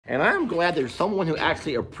glad there's someone who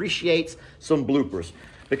actually appreciates some bloopers,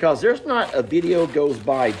 because there's not a video goes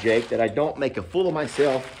by, Jake, that I don't make a fool of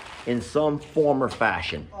myself in some form or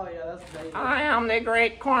fashion. Oh yeah, that's David. I am the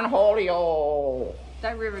great cornholio.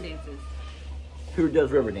 That river dances. Who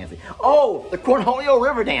does river dancing? Oh, the cornholio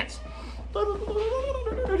river dance.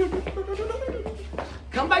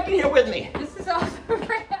 Come back in here with me. This is awesome. Look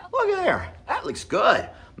at there. That looks good.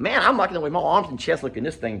 Man, I'm liking the way my arms and chest look in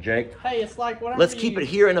this thing, Jake. Hey, it's like whatever. Let's keep it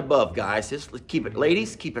here and above, guys. Just let's keep it,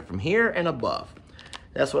 ladies, keep it from here and above.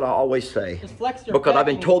 That's what I always say. Just flex your because I've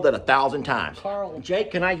been back told that 1,000 times. Carl.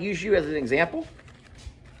 Jake, can I use you as an example?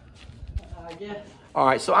 I guess. All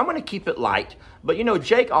right, so I'm going to keep it light. But you know,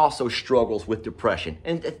 Jake also struggles with depression.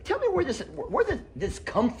 And tell me where did this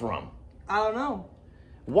come from? I don't know.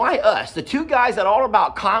 Why us? The two guys that are all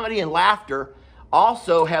about comedy and laughter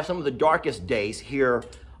also have some of the darkest days here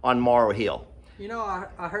on Morrow Hill. You know,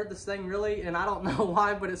 I heard this thing really, and I don't know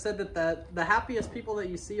why, but it said that the happiest people that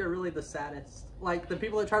you see are really the saddest. Like, the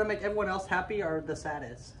people that try to make everyone else happy are the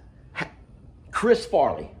saddest. Chris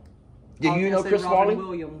Farley. Do you know Chris Farley? Robin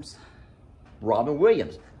Williams. Robin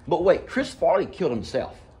Williams. But wait, Chris Farley killed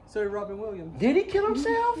himself. So did Robin Williams. Did he kill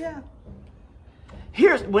himself? Yeah.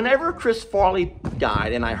 Whenever Chris Farley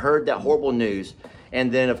died, and I heard that horrible news,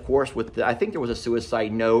 and then of course I think there was a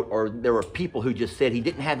suicide note, or there were people who just said he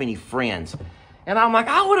didn't have any friends. And I'm like,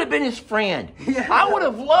 I would have been his friend. Yeah. I would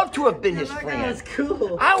have loved to have been his that friend. Guy is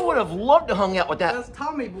cool. I would have loved to hung out with that. That's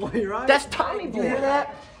Tommy Boy, right? That's Tommy Boy. Yeah. Hear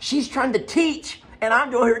that? She's trying to teach, and I'm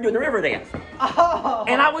doing the river dance. Oh.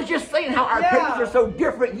 And I was just saying how our Yeah. opinions are so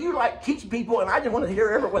different. You like teach people, and I just want to hear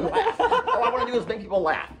everyone laugh. All I want to do is make people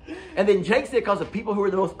laugh. And then Jake said, because the people who are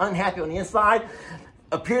the most unhappy on the inside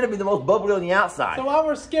appear to be the most bubbly on the outside. So while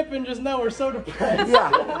we're skipping, just know we're so depressed. Yeah,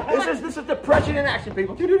 this is depression in action,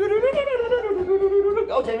 people.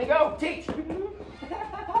 Go, Jamie, go, teach.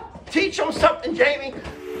 Teach them something, Jamie.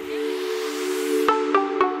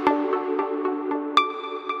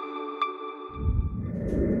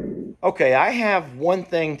 Okay, I have one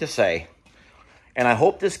thing to say, and I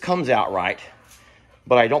hope this comes out right,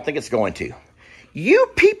 but I don't think it's going to. You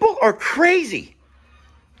people are crazy.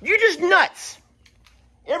 You're just nuts.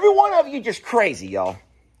 Every one of you just crazy, y'all.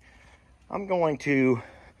 I'm going to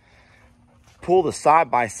pull the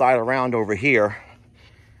side-by-side around over here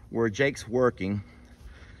where Jake's working,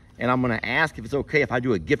 and I'm going to ask if it's okay if I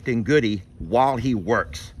do a gift and goodie while he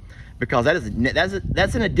works, because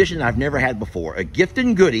that's an addition I've never had before, a gift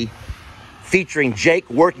and goodie featuring Jake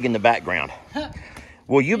working in the background.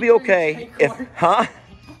 Will you be okay if,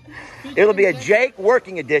 It'll be a Jake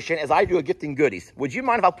working edition as I do a gift and goodies. Would you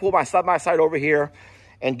mind if I pull my side-by-side over here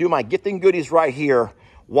and do my gift and goodies right here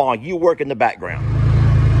while you work in the background?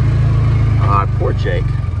 Poor Jake.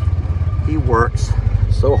 He works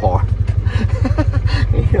so hard.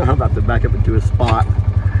 You know, I'm about to back up into a spot.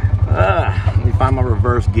 Let me find my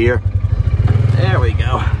reverse gear. There we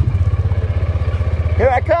go. Here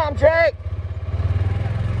I come, Jake.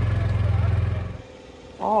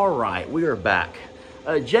 All right, we are back.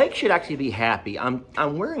 Jake should actually be happy. I'm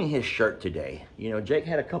wearing his shirt today. You know, Jake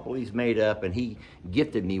had a couple of these made up, and he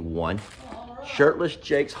gifted me one. Shirtless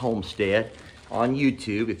Jake's Homestead on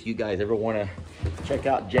YouTube, if you guys ever want to check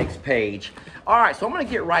out Jake's page. All right, so I'm going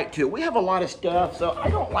to get right to it. We have a lot of stuff, so I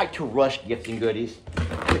don't like to rush gifts and goodies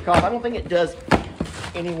because I don't think it does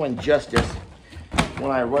anyone justice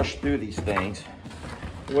when I rush through these things.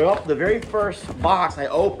 Well, the very first box I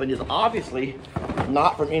opened is obviously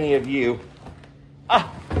not from any of you.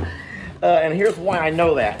 And here's why I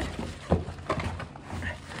know that.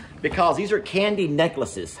 Because these are candy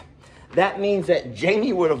necklaces. That means that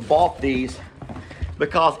Jamie would have bought these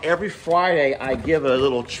because every Friday I give a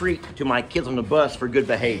little treat to my kids on the bus for good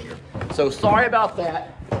behavior. So sorry about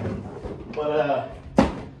that. But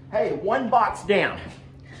hey, one box down.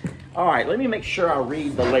 All right, let me make sure I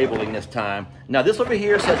read the labeling this time. Now this over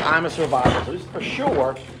here says I'm a survivor. So this for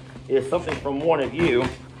sure is something from one of you.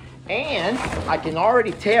 And I can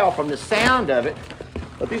already tell from the sound of it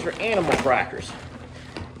that these are animal crackers.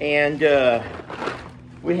 And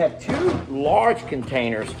we have two large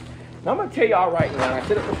containers. Now I'm going to tell y'all right now, I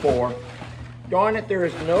said it before, darn it, there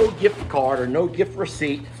is no gift card or no gift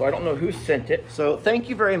receipt, so I don't know who sent it. So thank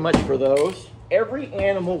you very much for those. Every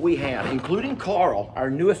animal we have, including Carl, our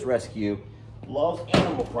newest rescue, loves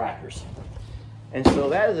animal crackers. And so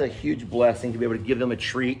that is a huge blessing to be able to give them a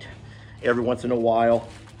treat every once in a while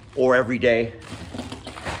or every day.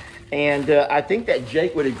 And I think that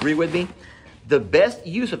Jake would agree with me. The best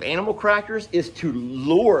use of animal crackers is to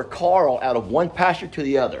lure Carl out of one pasture to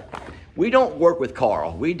the other. we don't work with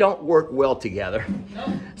Carl. We don't work well together. Nope.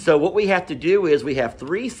 So what we have to do is we have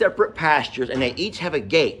 3 separate pastures, and they each have a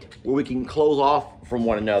gate where we can close off from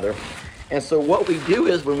one another. And so what we do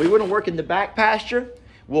is when we want to work in the back pasture,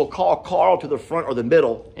 we'll call Carl to the front or the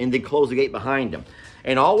middle and then close the gate behind him.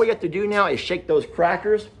 And all we have to do now is shake those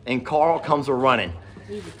crackers, and Carl comes a-running.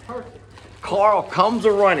 Perfect. Carl comes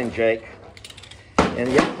a-running, Jake.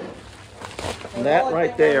 And yeah, And that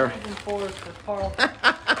right there. For Carl.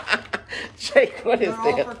 Jake, what is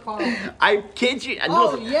They're this? all for I kid you.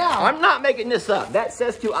 Oh, Listen, yeah. I'm not making this up. That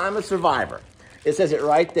says to I'm a survivor. It says it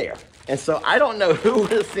right there. And so I don't know who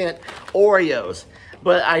would have sent Oreos,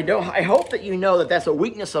 but I hope that you know that that's a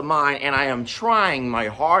weakness of mine, and I am trying my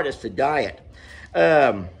hardest to diet.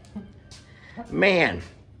 Man,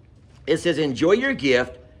 it says enjoy your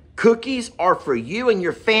gift. Cookies are for you and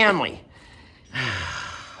your family.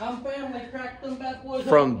 I'm family, crack them bad boys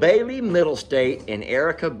From up. Bailey Middle State and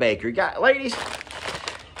Erica Baker. Ladies,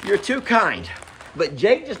 you're too kind. But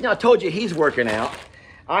Jake just now told you he's working out.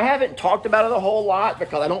 I haven't talked about it a whole lot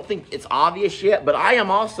because I don't think it's obvious yet, but I am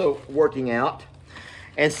also working out.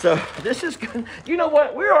 And so this is good. You know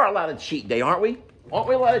what? We are allowed a cheat day, aren't we? Aren't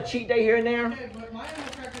we allowed a cheat day here and there? Okay, but my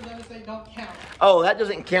animal crackers, I would say, don't count. Oh, that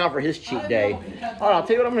doesn't count for his cheat day. All right, I'll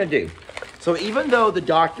tell you what I'm going to do. So even though the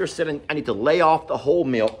doctor said I need to lay off the whole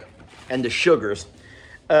milk and the sugars,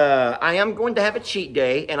 I am going to have a cheat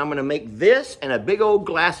day, and I'm going to make this and a big old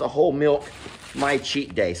glass of whole milk my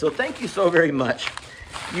cheat day. So thank you so very much.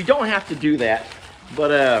 You don't have to do that,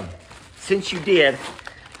 but since you did,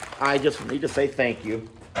 I just need to say thank you.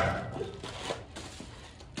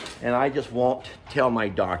 And I just won't tell my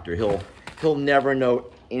doctor. He'll never know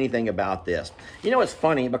anything about this. You know, it's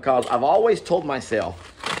funny because I've always told myself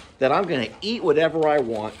that I'm going to eat whatever I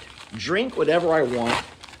want, drink whatever I want,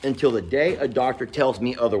 until the day a doctor tells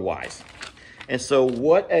me otherwise. And so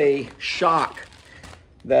what a shock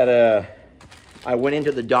that I went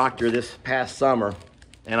into the doctor this past summer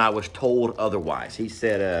and I was told otherwise. He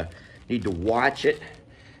said, need to watch it.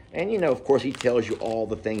 And, you know, of course, he tells you all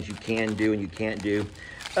the things you can do and you can't do.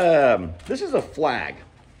 This is a flag.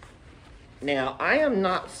 Now, I am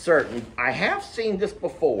not certain. I have seen this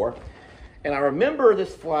before, and I remember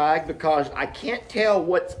this flag because I can't tell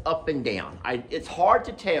what's up and down. It's hard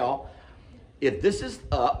to tell if this is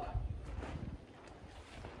up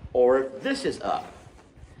or if this is up.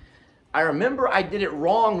 I remember I did it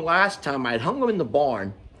wrong last time. I had hung them in the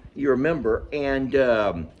barn, you remember, and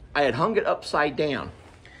I had hung it upside down.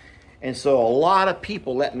 And so a lot of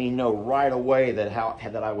people let me know right away that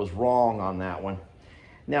I was wrong on that one.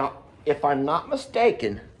 Now, if I'm not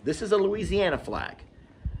mistaken, this is a Louisiana flag.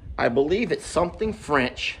 I believe it's something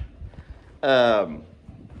French. So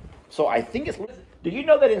I think it's... Do you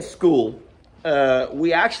know that in school,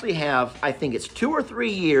 we actually have, I think it's 2 or 3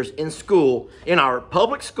 years in school, in our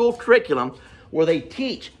public school curriculum, where they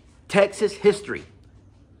teach Texas history.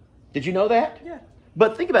 Did you know that? Yeah.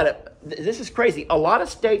 But think about it. This is crazy. A lot of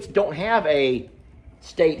states don't have a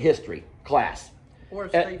state history class. Or a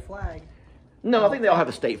state flag. No, I think they all have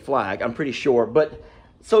a state flag, I'm pretty sure. But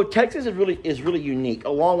so Texas is really unique,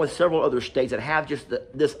 along with several other states that have just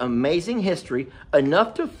this amazing history,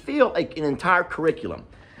 enough to fill like an entire curriculum.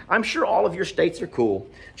 I'm sure all of your states are cool.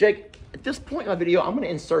 Jake, at this point in my video, I'm going to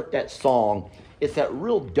insert that song. It's that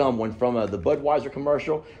real dumb one from the Budweiser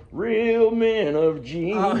commercial. Real men of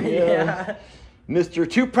genius. Oh, yeah. Mr.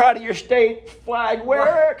 Too Proud of Your State flag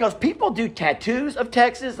wearer. Because people do tattoos of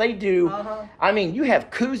Texas. They do. I mean, you have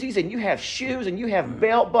koozies and you have shoes and you have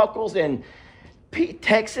belt buckles. And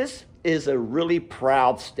Texas is a really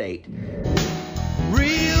proud state.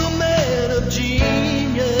 Real man of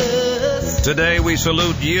genius. Today we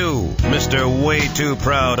salute you, Mr. Way Too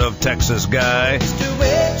Proud of Texas guy. Mr.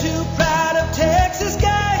 Way Too Proud of Texas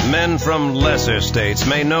guy. Men from lesser states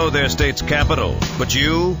may know their state's capital, but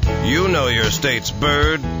you know your state's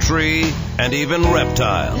bird, tree, and even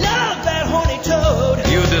reptile. Love that horny toad.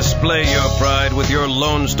 You display your pride with your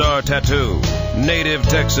Lone Star tattoo, native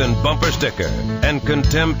Texan bumper sticker, and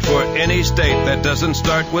contempt for any state that doesn't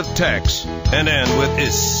start with Tex and end with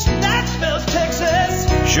is. That spells Texas.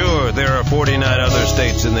 Sure, there are 49 other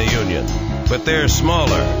states in the Union, but they're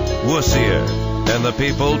smaller, wussier, and the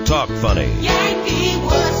people talk funny. Yankee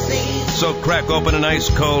wussy. So crack open an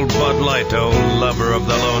ice-cold Bud Light, oh lover of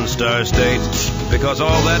the Lone Star State, because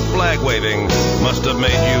all that flag waving must have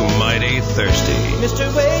made you mighty thirsty.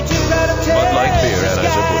 Mr. Way Too Proud of Texas. Bud Light Beer, guy.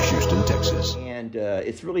 Anheuser-Busch, Houston, Texas. And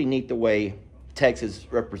it's really neat the way Texas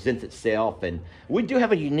represents itself. And we do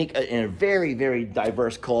have a unique and a very, very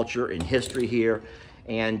diverse culture and history here.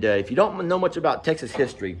 And if you don't know much about Texas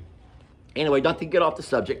history, Anyway, not to get off the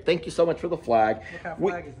subject, thank you so much for the flag. What kind of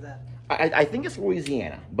flag is that? I think it's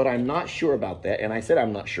Louisiana, but I'm not sure about that, and I said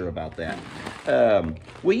I'm not sure about that.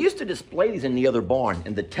 We used to display these in the other barn,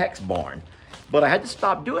 in the Tex barn, but I had to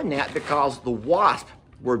stop doing that because the wasps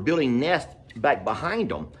were building nests back behind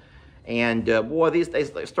them. And boy,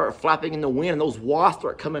 they start flapping in the wind, and those wasps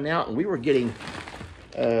start coming out, and we were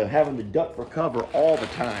having to duck for cover all the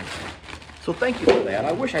time. So thank you for that.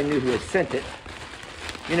 I wish I knew who had sent it.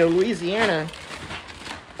 You know, Louisiana,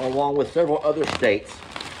 along with several other states,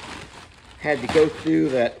 had to go through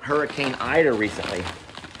that Hurricane Ida recently,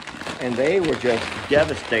 and they were just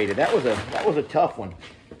devastated. That was a tough one.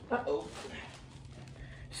 Uh-oh.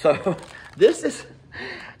 So this is,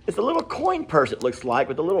 it's a little coin purse, it looks like,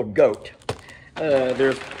 with a little goat.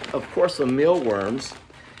 There's, of course, some mealworms.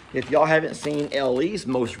 If y'all haven't seen L.E.'s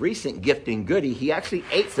most recent gift and goodie, he actually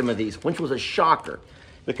ate some of these, which was a shocker,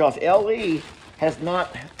 because L.E. has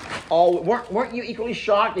not all, weren't you equally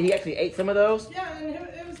shocked that he actually ate some of those? Yeah, and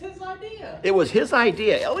it was his idea. It was his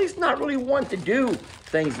idea. Ellie's not really one to do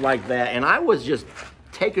things like that. And I was just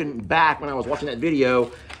taken back when I was watching that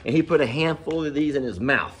video and he put a handful of these in his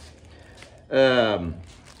mouth.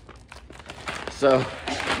 So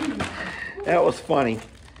that was funny.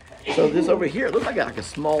 So this over here, it looks like a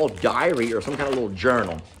small diary or some kind of little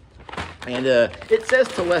journal. And it says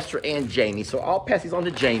to Lester and Jamie. So I'll pass these on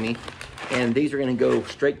to Jamie. And these are going to go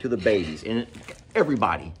straight to the babies. And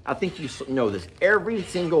everybody, I think you know this, every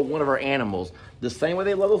single one of our animals, the same way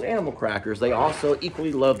they love those animal crackers, they also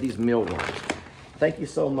equally love these mealworms. Thank you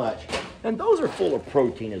so much. And those are full of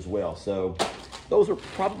protein as well. So those are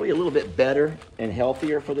probably a little bit better and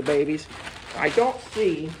healthier for the babies. I don't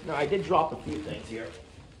see, no, I did drop a few things here.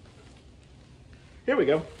 Here we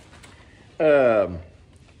go.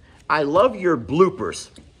 I love your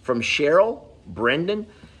bloopers from Cheryl, Brendan,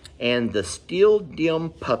 and the Steel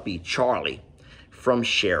Dim Puppy, Charlie, from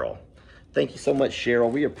Cheryl. Thank you so much,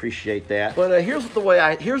 Cheryl. We appreciate that. But here's the way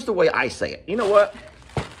I say it. You know what?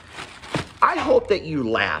 I hope that you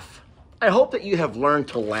laugh. I hope that you have learned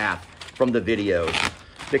to laugh from the videos,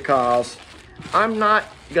 because I'm not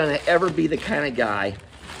gonna ever be the kind of guy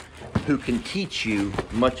who can teach you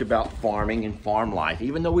much about farming and farm life.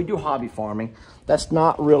 Even though we do hobby farming, that's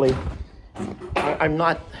not really, I'm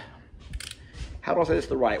not, how do I say this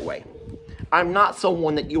the right way? I'm not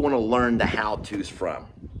someone that you want to learn the how-tos from.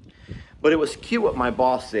 But it was cute what my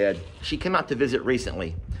boss said. She came out to visit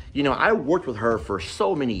recently. You know, I worked with her for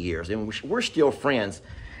so many years, and we're still friends.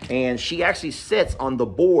 And she actually sits on the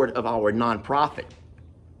board of our nonprofit.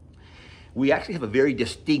 We actually have a very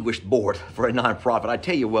distinguished board for a nonprofit. I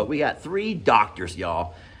tell you what, we got 3 doctors,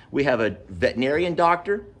 y'all. We have a veterinarian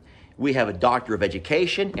doctor, we have a doctor of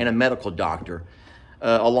education, and a medical doctor.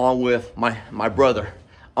 Along with my brother,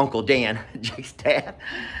 Uncle Dan, Jake's dad,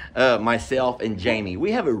 myself, and Jamie.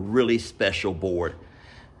 We have a really special board.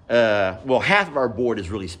 Well, half of our board is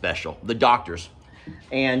really special, the doctors.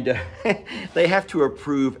 And they have to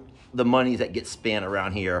approve the monies that get spent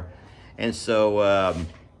around here. And so, I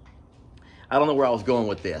don't know where I was going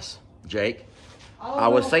with this, Jake. I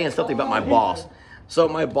was saying something about my boss. So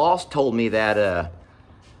my boss told me that,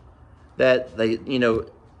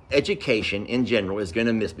 education in general is going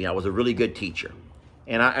to miss me. I was a really good teacher.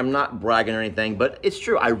 And I'm not bragging or anything, but it's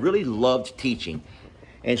true. I really loved teaching.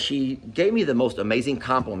 And she gave me the most amazing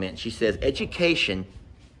compliment. She says, education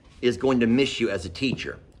is going to miss you as a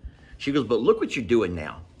teacher. She goes, but look what you're doing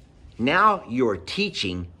now. Now you're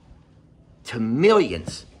teaching to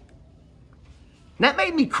millions. And that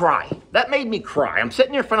made me cry. That made me cry. I'm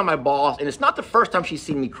sitting there in front of my boss, and it's not the first time she's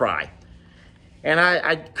seen me cry. And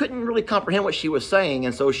I couldn't really comprehend what she was saying.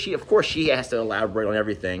 And so she, of course, she has to elaborate on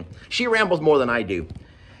everything. She rambles more than I do.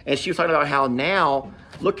 And she was talking about how now,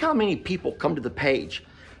 look how many people come to the page.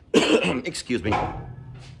 Excuse me.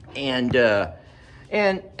 And I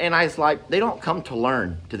was like, they don't come to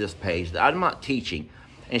learn to this page. I'm not teaching.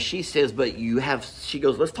 And she says, but you have, she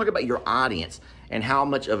goes, let's talk about your audience and how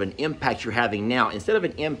much of an impact you're having now. Instead of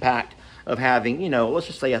an impact of having, let's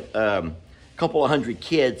just say a couple of hundred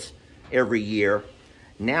kids every year,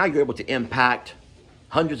 now you're able to impact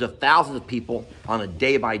hundreds of thousands of people on a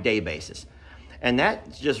day-by-day basis. And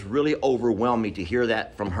that just really overwhelmed me to hear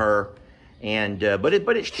that from her. And but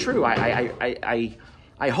it's true. I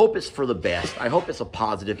hope it's for the best. I hope it's a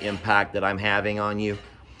positive impact that I'm having on you.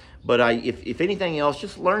 But if anything else,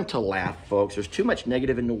 just learn to laugh, folks. There's too much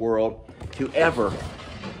negative in the world to ever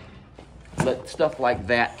let stuff like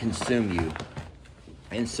that consume you.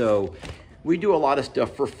 And so we do a lot of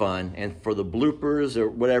stuff for fun, and for the bloopers or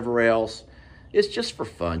whatever else, it's just for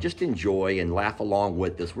fun. Just enjoy and laugh along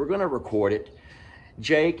with us. We're going to record it.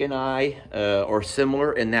 Jake and I are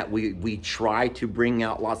similar in that we try to bring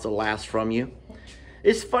out lots of laughs from you.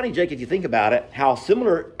 It's funny, Jake, if you think about it, how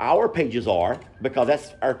similar our pages are, because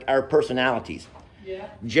that's our personalities. Yeah.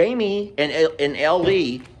 Jamie and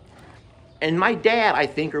L.E. and my dad, I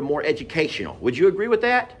think, are more educational. Would you agree with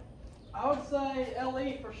that? I would say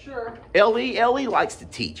L.E. for sure. L.E. likes to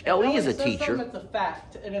teach. L.E. is a says teacher. It's a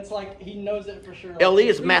fact, and it's like he knows it for sure. Like, L.E.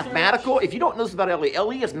 is research. mathematical. If you don't know this about L.E.,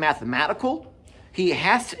 L.E. is mathematical. He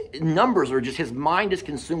has numbers, or just his mind is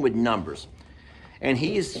consumed with numbers, and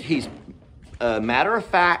he's matter of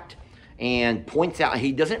fact and points out.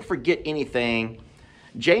 He doesn't forget anything.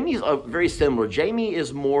 Jamie's very similar. Jamie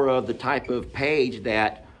is more of the type of page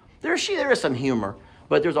that there is some humor,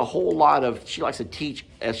 but there's a whole lot of, she likes to teach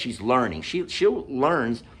as she's learning. She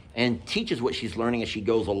learns and teaches what she's learning as she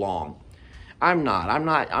goes along. I'm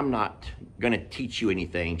not going to teach you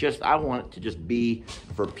anything. I want it to just be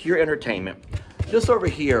for pure entertainment. This over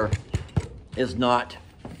here is not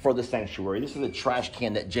for the sanctuary. This is a trash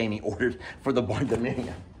can that Jamie ordered for the barn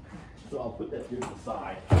dominion. So I'll put that here to the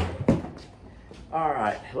side. All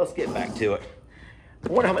right, let's get back to it. I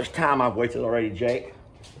wonder how much time I've wasted already, Jake.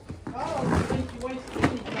 I don't think you wasted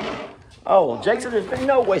any time. Oh, well, Jake said there's been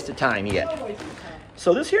no waste of time yet. No wasted time.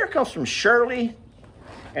 So this here comes from Shirley,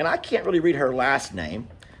 and I can't really read her last name,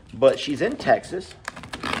 but she's in Texas,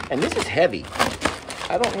 and this is heavy.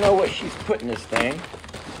 I don't know what she's put in this thing,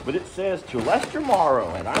 but it says, to Lester Morrow,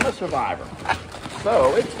 and I'm a survivor.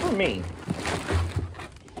 So it's for me.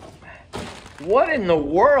 What in the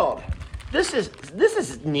world? This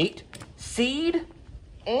is neat. Seed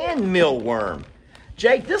and mealworm.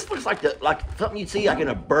 Jake, this looks like something you'd see like in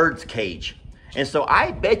a bird's cage. And so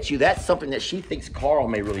I bet you that's something that she thinks Carl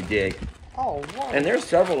may really dig. Oh, wow. And there's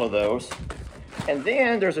several of those. And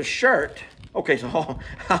then there's a shirt. Okay, so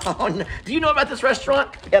do you know about this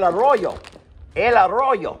restaurant? El Arroyo. El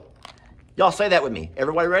Arroyo. Y'all say that with me.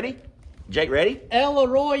 Everybody ready? Jake, ready? El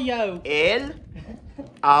Arroyo. El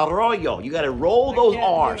Arroyo. You got to roll those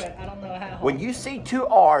R's. I don't know how. When you see two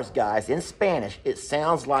R's, guys, in Spanish, it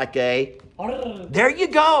sounds like a... There you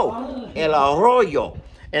go. El Arroyo.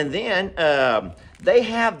 And then they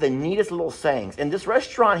have the neatest little sayings. And this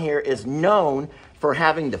restaurant here is known for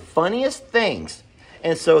having the funniest things.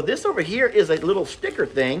 And so this over here is a little sticker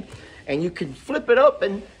thing. And you can flip it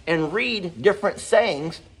open and read different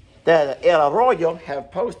sayings that El Arroyo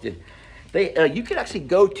have posted. You can actually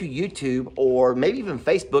go to YouTube or maybe even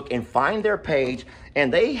Facebook and find their page.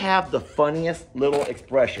 And they have the funniest little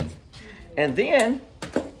expressions. And then,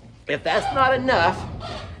 if that's not enough,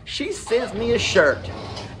 she sends me a shirt.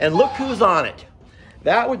 And look who's on it.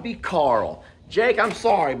 That would be Carl. Jake, I'm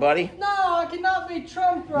sorry, buddy. No, I cannot be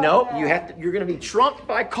trumped right Nope, now. you're going to be trumped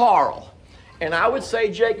by Carl. And I would say,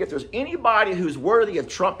 Jake, if there's anybody who's worthy of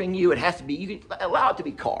trumping you, it has to be, you can allow it to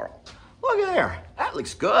be Carl. Look at there. That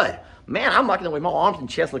looks good. Man, I'm liking the way my arms and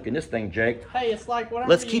chest look in this thing, Jake. Hey, it's like whatever.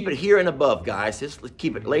 Let's keep it here and above, guys. Let's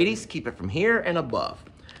keep it, ladies, keep it from here and above.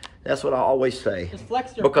 That's what I always say. Just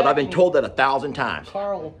flex your because peck I've been and told that 1,000 times.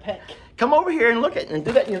 Carl Peck. Come over here and look at and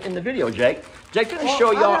do that in the video, Jake. Jake's gonna Well,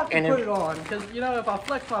 show I y'all. have to put it on because you know if I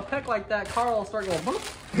flex my peck like that, Carl will start going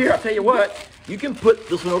boop. Here, I'll tell you what. You can put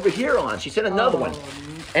this one over here on. She said another one,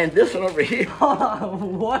 and this one over here.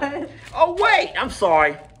 What? Oh wait, I'm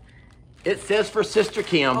sorry. It says for Sister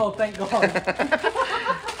Kim. Oh, thank God.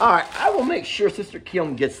 All right, I will make sure Sister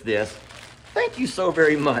Kim gets this. Thank you so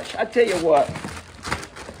very much. I tell you what,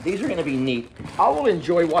 these are going to be neat. I will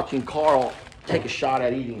enjoy watching Carl take a shot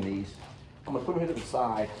at eating these. I'm going to put them here to the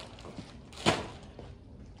side.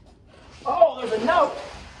 Oh, there's a note.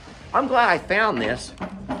 I'm glad I found this.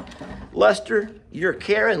 Lester, your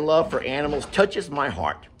care and love for animals touches my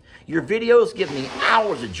heart. Your videos give me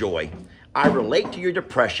hours of joy. I relate to your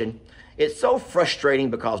depression. It's so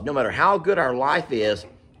frustrating because no matter how good our life is,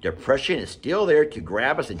 depression is still there to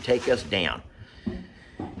grab us and take us down.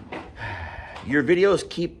 Your videos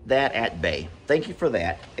keep that at bay. Thank you for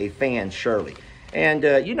that, a fan, Shirley. And,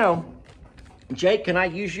 you know, Jake, can I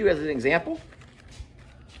use you as an example?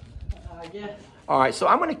 Yes. All right, so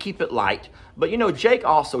I'm going to keep it light. But, you know, Jake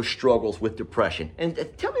also struggles with depression. And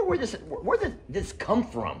tell me where did this come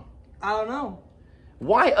from? I don't know.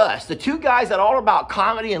 Why us? The two guys that are all about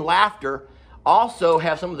comedy and laughter also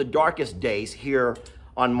have some of the darkest days here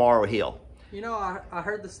on Morrow Hill. You know, I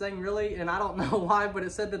heard this thing really, and I don't know why, but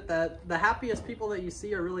it said that the happiest people that you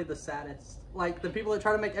see are really the saddest. Like, the people that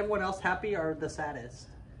try to make everyone else happy are the saddest.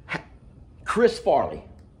 Chris Farley.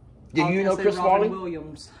 Do you know Chris Farley? Robin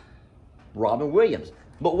Williams. Robin Williams.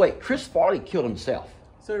 But wait, Chris Farley killed himself.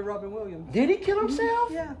 So did Robin Williams. Did he kill himself?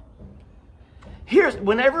 Yeah.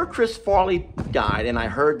 Whenever Chris Farley died and I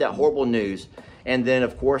heard that horrible news, And then,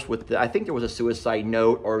 of course, I think there was a suicide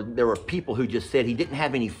note, or there were people who just said he didn't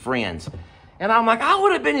have any friends. And I'm like, I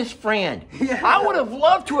would have been his friend. Yeah. I would have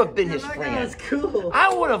loved to have been his that friend. guy was cool.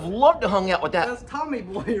 I would have loved to hung out with that. That's Tommy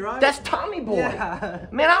Boy, right? That's Tommy Boy. Yeah.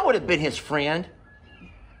 Man, I would have been his friend.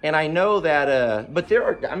 And I know that, but there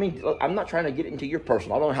are, I mean, I'm not trying to get into your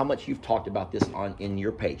personal. I don't know how much you've talked about this in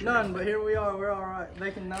your page. None, but here we are. We're all right. They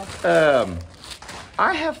can know.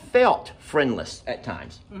 I have felt friendless at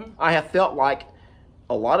times. I have felt like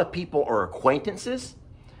a lot of people are acquaintances,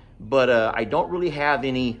 but I don't really have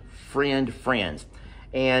any friends.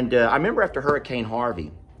 And I remember after Hurricane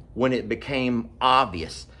Harvey, when it became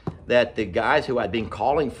obvious that the guys who I'd been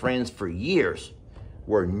calling friends for years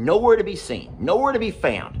were nowhere to be seen, nowhere to be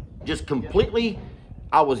found. Just completely,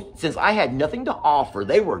 since I had nothing to offer,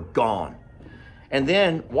 they were gone. And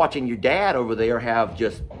then watching your dad over there have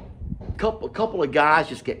just a couple of guys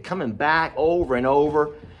just get coming back over and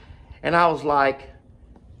over. And I was like,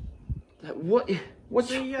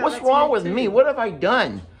 what's wrong with me? What have I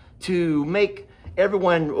done to make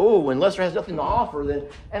everyone, when Lester has nothing to offer? Then,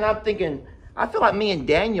 and I'm thinking, I feel like me and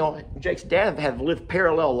Daniel, Jake's dad, have lived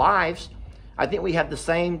parallel lives. I think we have the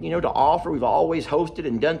same, to offer. We've always hosted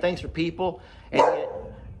and done things for people. And yet,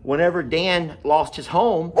 whenever Dan lost his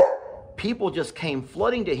home, people just came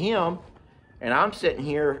flooding to him. And I'm sitting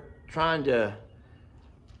here trying to,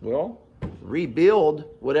 rebuild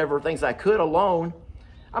whatever things I could alone.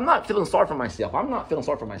 I'm not feeling sorry for myself.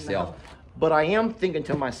 No. But I am thinking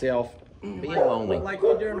to myself, being lonely. Like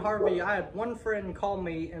during Harvey, I had one friend call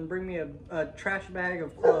me and bring me a trash bag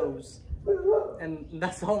of clothes. And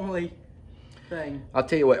that's the only thing. I'll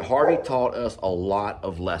tell you what, Harvey taught us a lot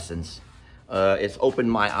of lessons. It's opened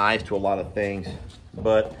my eyes to a lot of things,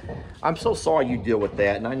 but I'm so sorry you deal with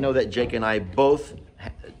that. And I know that Jake and I both,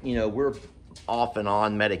 we're off and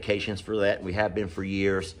on medications for that. We have been for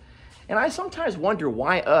years. And I sometimes wonder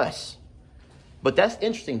why us. But that's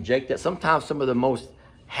interesting, Jake, that sometimes some of the most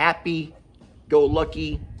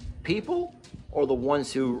happy-go-lucky people are the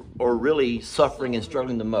ones who are really suffering and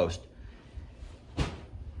struggling the most.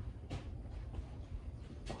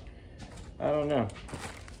 I don't know.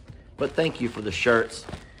 But thank you for the shirts.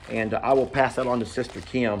 And I will pass that on to Sister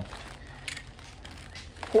Kim.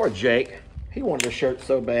 Poor Jake. He wanted a shirt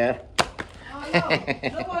so bad. I know.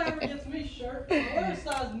 Nobody ever gets me shirts. I wear a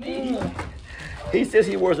size medium. He says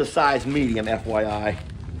he wears a size medium, FYI.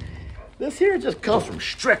 This here just comes from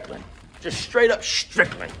Strickland. Just straight up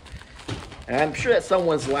Strickland. And I'm sure that's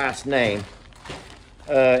someone's last name.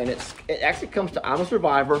 And it actually comes to I'm a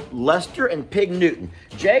Survivor, Lester and Pig Newton.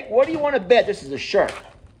 Jake, what do you want to bet this is a shirt?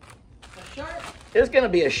 A shirt? It's going to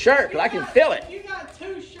be a shirt, because I can feel it. You got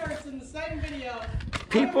two shirts in the same video.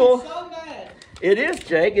 People, I'm so mad. It is,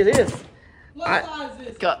 Jake, it is. What size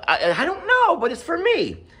is it? I don't know, but it's for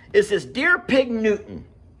me. It says, Dear Pig Newton.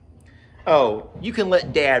 Oh, you can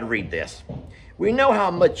let Dad read this. We know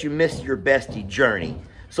how much you miss your bestie, Journey,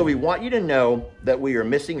 so we want you to know that we are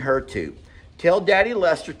missing her too. Tell Daddy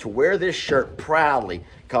Lester to wear this shirt proudly,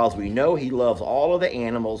 because we know he loves all of the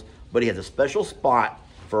animals, but he has a special spot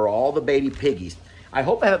for all the baby piggies. I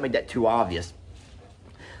hope I haven't made that too obvious.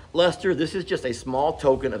 Lester, this is just a small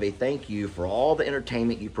token of a thank you for all the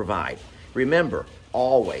entertainment you provide. Remember,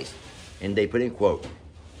 always, and they put in quote,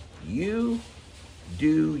 you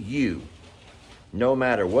do you. No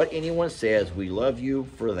matter what anyone says, we love you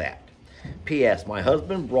for that. P.S. My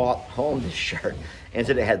husband brought home this shirt and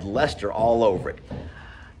said it had Lester all over it.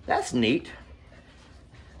 That's neat.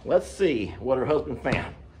 Let's see what her husband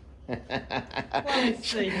found. Let's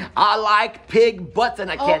see. I like pig butts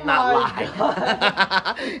and I cannot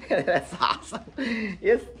lie. That's awesome.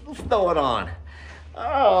 Let's throw it on.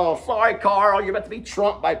 Oh, sorry, Carl. You're about to be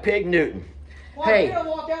trumped by Pig Newton. Well, hey. You're going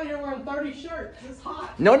to walk out here wearing 30 shirts. It's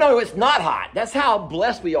hot. No, it's not hot. That's how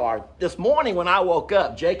blessed we are. This morning when I woke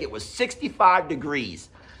up, Jake, it was 65 degrees.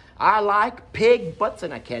 I like pig butts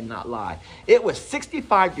and I cannot lie. It was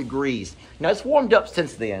 65 degrees. Now, it's warmed up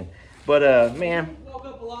since then. But, man. You woke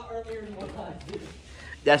up a lot earlier than what I did.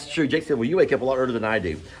 That's true. Jake said, well, you wake up a lot earlier than I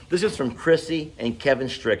do. This is from Chrissy and Kevin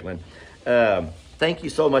Strickland. Thank you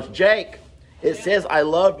so much. Jake, it says, I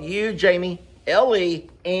love you, Jamie, Ellie,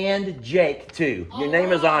 and Jake, too. Your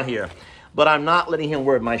name is on here. But I'm not letting him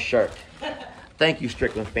wear my shirt. Thank you,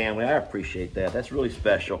 Strickland family. I appreciate that. That's really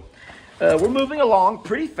special. We're moving along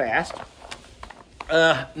pretty fast.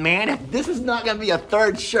 Man, this is not going to be a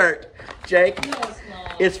third shirt, Jake. No, it's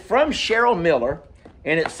not. It's from Cheryl Miller,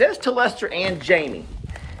 and it says to Lester and Jamie.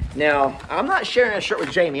 Now, I'm not sharing a shirt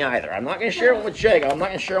with Jamie either. I'm not going to share one with Jake. I'm not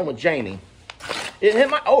going to share one with Jamie. It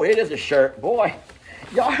is a shirt. Boy,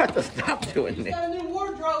 y'all have to stop doing He's this. got a new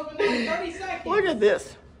wardrobe in like 30 seconds. Look at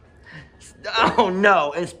this. Oh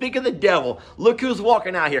no, and speak of the devil, look who's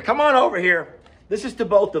walking out here. Come on over here. This is to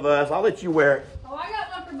both of us. I'll let you wear it. Oh, I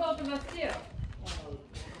got one for both of us too.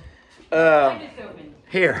 Uh, I just opened.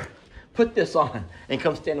 Here, put this on and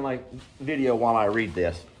come stand in my video while I read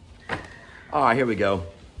this. All right, here we go.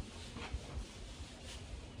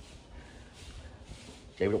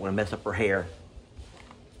 David don't want to mess up her hair.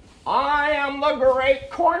 I am the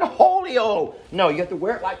great Cornholio. No, you have to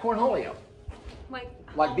wear it like Cornholio.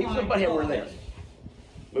 Like Beavis and Butthead wear this.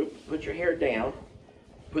 Put your hair down.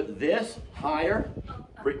 Put this higher.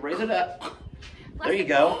 Raise it up. There you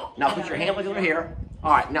go. Now put your hand like over here.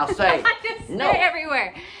 All right, now say. Just no.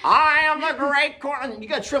 everywhere. I am the great corn. You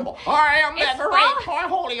gotta tremble. I am the great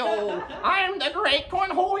Cornholio. I am the great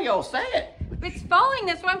Cornholio. Say it. It's falling.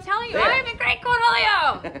 That's what I'm telling you. There. I am the great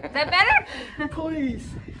Cornholio. Is that better? Please.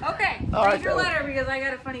 Okay. All Read right, your Kelly. letter because I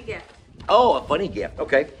got a funny gift. Oh, a funny gift.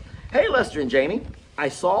 Okay. Hey, Lester and Jamie. I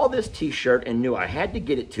saw this t-shirt and knew I had to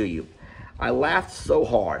get it to you. I laughed so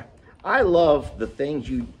hard. I love the things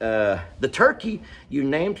you, the turkey you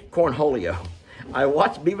named Cornholio. I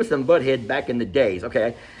watched Beavis and Butthead back in the days,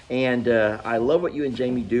 okay? And I love what you and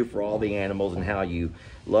Jamie do for all the animals and how you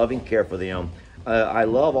love and care for them. I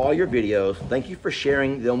love all your videos. Thank you for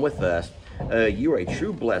sharing them with us. You are a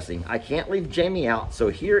true blessing. I can't leave Jamie out, so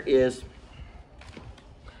here is...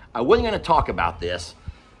 I wasn't going to talk about this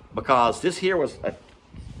because this here was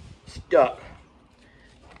stuck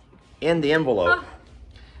in the envelope.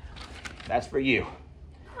 That's for you.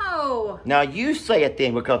 Oh, Now you say it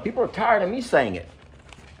then because people are tired of me saying it.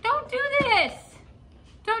 don't do this.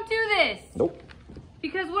 Don't do this. Nope.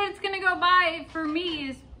 Because what it's going to go by for me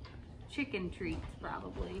is chicken treats,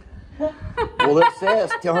 probably. Well, it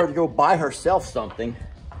says tell her to go buy herself something.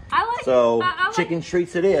 I like So I like- chicken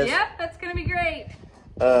treats it is. Yep, that's going to be great.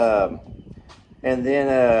 And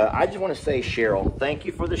then I just want to say, Cheryl, thank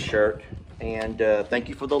you for the shirt and thank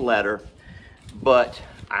you for the letter. But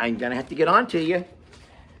I'm going to have to get on to you.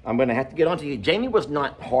 I'm going to have to get on to you. Jamie was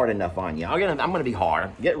not hard enough on you. I'm going to be hard.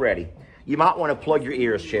 Get ready. You might want to plug your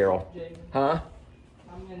ears, Cheryl. Huh?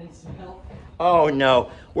 I'm gonna need some help. Oh, no.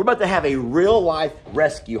 We're about to have a real-life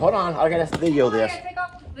rescue. Hold on. I got to video I this. got to take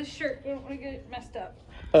off this shirt. I don't want to get it messed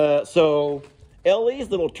up. So, Ellie's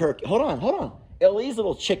little turkey. Hold on. Ellie's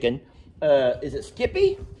little chicken. Is it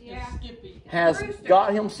Skippy? Yeah. Skippy. Has Rooster.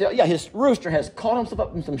 got himself. Yeah, his rooster has caught himself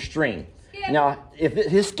up in some string. Skip. Now, if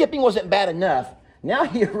his skipping wasn't bad enough, now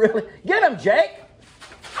he really get him, Jake.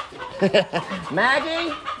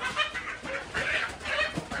 Maggie.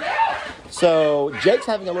 So Jake's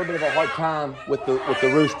having a little bit of a hard time with the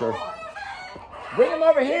rooster. Bring him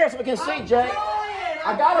over here so we can see, Jake.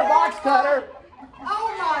 I got a box cutter.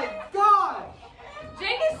 Oh my God!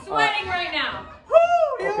 Jake is sweating right now. Woo!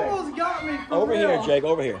 He Okay. almost got me for Over real. here, Jake.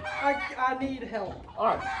 Over here. I need help. All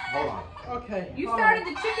right, hold on. Okay. You all started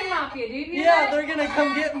right. the chicken mafia, dude. You Yeah, know they're gonna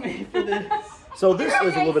come get me for this. So this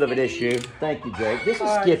is a little bit of an issue. Thank you, Jake. This is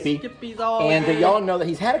All right, Skippy. Skippy's all And good. y'all know that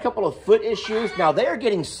he's had a couple of foot issues. Now they are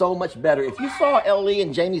getting so much better. If you saw Ellie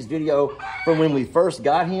and Jamie's video from when we first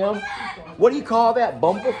got him, what do you call that?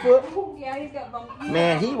 Bumblefoot? Yeah, he's got bump.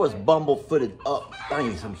 Man, he was bumble-footed up. I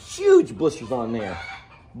mean, some huge blisters on there.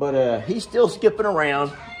 But he's still skipping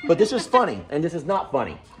around. But this is funny, and this is not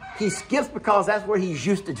funny. He skips because that's what he's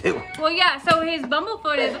used to do. Well, yeah, so his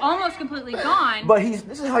bumblefoot is almost completely gone. But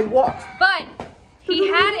this is how he walks. But he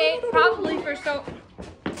had it probably for so...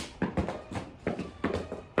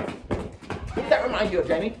 What does that remind you of,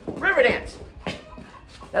 Jamie? River dance.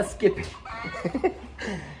 That's Skippy.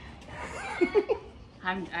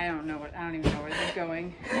 I don't know what, I don't even know where this is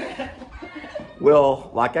going. Well,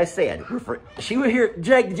 like I said, she was here.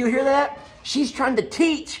 Jake, did you hear that? She's trying to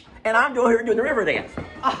teach, and I'm doing the river dance.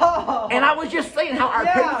 Oh. And I was just saying how our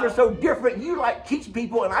Yeah. parents are so different. You like teach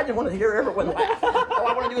people, and I just want to hear everyone laugh. All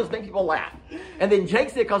I want to do is make people laugh. And then Jake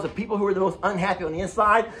said because the people who are the most unhappy on the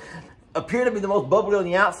inside appear to be the most bubbly on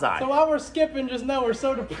the outside. So while we're skipping, just know we're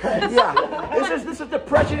so depressed. Yeah, this is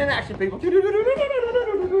depression in action, people.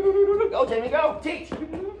 Go, Jamie, go. Teach.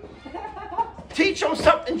 Teach them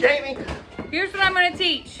something, Jamie. Here's what I'm gonna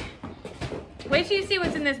teach. Wait till you see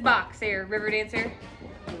what's in this box here, River Dancer.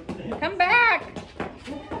 Come back.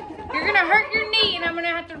 You're gonna hurt your knee and I'm gonna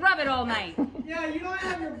have to rub it all night. Yeah, you don't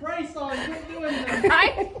have your brace on. Quit doing that.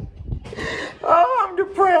 I, Oh, I'm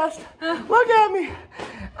depressed. Look at me.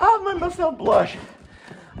 I've made myself blush.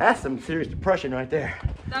 That's some serious depression right there.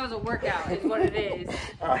 that was a workout, is what it is.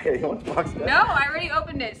 All right, you want the box? No, I already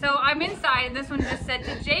opened it. So I'm inside and this one just said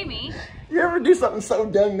to Jamie. You ever do something so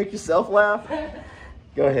dumb to make yourself laugh?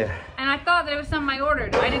 Go ahead. And I thought that it was something I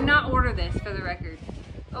ordered. I did not order this, for the record.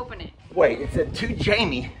 Open it. Wait, it said to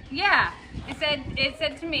Jamie. Yeah, it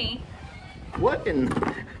said to me. What in?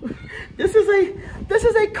 This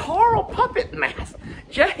is a Carl puppet mask.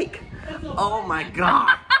 Jake. Oh my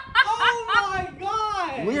God. Oh my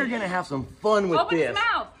God! We're gonna have some fun with Open this. his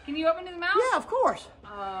mouth. Can you open his mouth? Yeah, of course.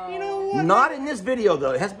 Oh. You know what? Not in this video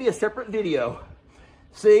though. It has to be a separate video.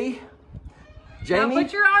 See? Now Jamie?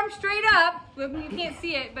 put your arm straight up. Well, you can't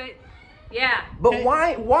see it, but yeah. But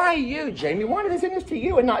why you, Jamie? Why did they send this to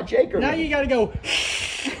you and not Jake or Now me? you gotta go.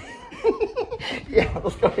 Yeah,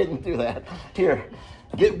 let's go ahead and do that. Here,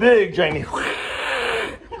 get big, Jamie. Carl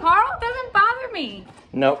doesn't bother me.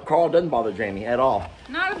 No, Carl doesn't bother Jamie at all.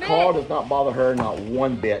 Not a bit. Carl does not bother her, not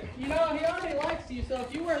one bit. You know, he already likes you, so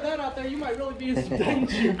if you wear that out there, you might really be in some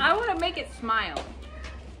danger. I want to make it smile.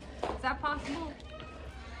 Is that possible?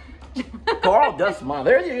 Carl does smile.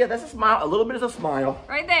 There you go. That's a smile. A little bit is a smile.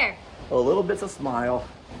 Right there. A little bit's a smile.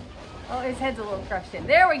 Oh, his head's a little crushed in.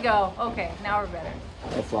 There we go. Okay, now we're better.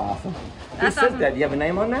 That's awesome. That's Who said awesome. that? Do you have a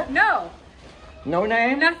name on that? No, No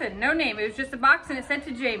name? nothing. No name. It was just a box and it said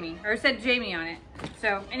to Jamie, or it said Jamie on it.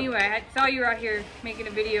 So anyway, I saw you were out here making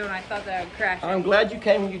a video and I thought that I would crash it. I'm glad you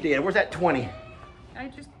came when you did. Where's that 20? I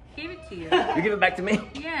just gave it to you. You give it back to me?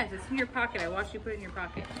 Yes, it's in your pocket. I watched you put it in your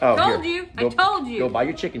pocket. Oh, told here. you. I told you. Go buy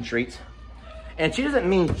your chicken treats. And she doesn't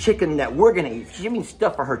mean chicken that we're gonna eat. She means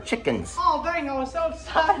stuff for her chickens. Oh, dang, I was so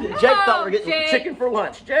excited. Jake thought we were getting Jake. chicken for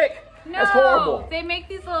lunch. Jake, No, that's horrible. they make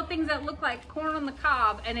these little things that look like corn on the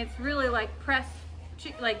cob, and it's really like pressed,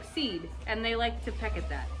 like seed, and they like to peck at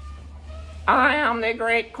that. I am the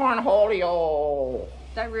great cornholio.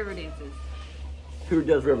 That river dances. Who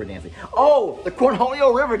does river dancing? Oh, the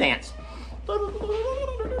cornholio river dance.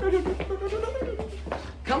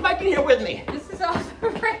 Come back in here with me. This is awesome,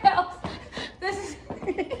 rails. This is.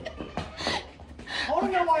 I want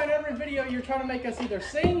to know why in every video you're trying to make us either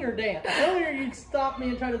sing or dance. Earlier you'd stop me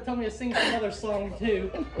and try to tell me to sing some other song too.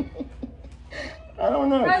 I don't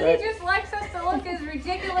know. Because Jake. he just likes us to look as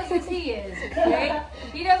ridiculous as he is. Okay?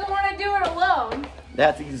 He doesn't want to do it alone.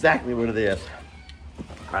 That's exactly what it is.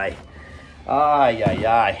 Aye. Aye, aye,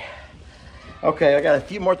 aye. Okay, I got a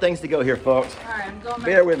few more things to go here, folks. All right, I'm going back.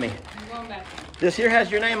 Bear with me. I'm going back. This here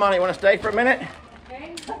has your name on it. You want to stay for a minute?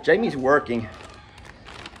 Okay? Jamie's working.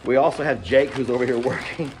 We also have Jake who's over here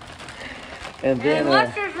working. And then And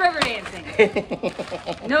Lester's river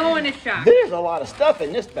dancing. No one is shocked. there's a lot of stuff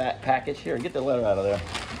in this package. Here, get the letter out of there.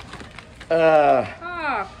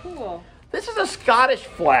 Oh, cool. This is a Scottish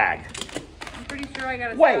flag. I'm pretty sure I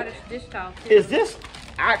got a Wait. Scottish dish towel too. Is this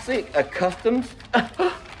actually a customs?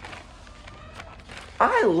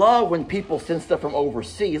 I love when people send stuff from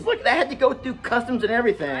overseas. Look, they had to go through customs and Hi,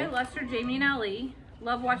 everything. Lester, Jamie, and Ali.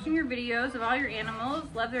 Love watching your videos of all your animals.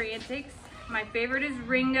 Love their antics. My favorite is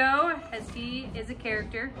Ringo, as he is a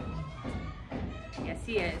character. Yes,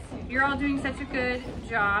 he is. If you're all doing such a good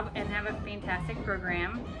job and have a fantastic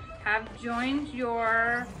program, have joined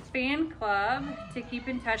your fan club to keep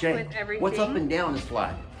in touch Jane, with everything what's up and down this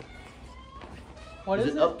flag? What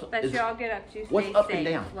is it? up to- that is- y'all get up to. what's Stay up and safe.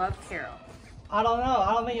 down? Love, Carol. I don't know.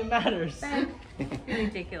 I don't think it matters. Ben, you're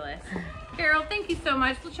ridiculous. Carol, thank you so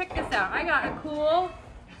much. Well, check this out. I got a cool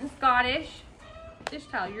Scottish dish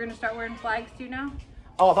towel. You're gonna start wearing flags too now?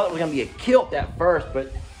 Oh, I thought it was gonna be a kilt at first,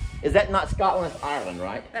 but is that not Scotland? It's Ireland,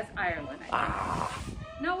 right? That's Ireland. I think.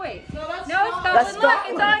 No, wait. No, that's No, Scotland. Scotland. That's Look,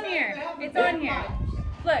 it's Scotland. on here. It's on here.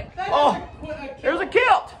 Look. Oh, there's a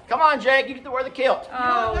kilt. Come on, Jake, you get to wear the kilt.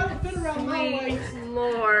 Oh, that'll fit around my sweet waist.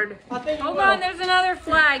 Lord. I think it Hold will. on, there's another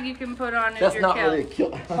flag you can put on as That's your not kilt. really a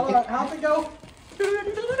kilt. Hold on. How's it go?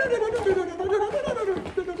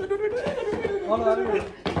 Hold on.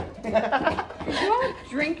 Did you all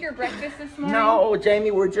drink your breakfast this morning? No,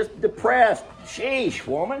 Jamie, we're just depressed. Sheesh,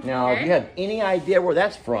 woman. Now, do Okay. you have any idea where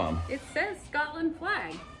that's from? It says Scotland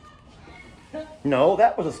flag. No,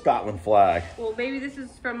 that was a Scotland flag. Well, maybe this is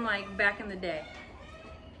from like back in the day.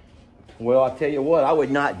 Well, I tell you what, I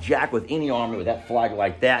would not jack with any army with that flag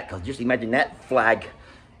like that, because just imagine that flag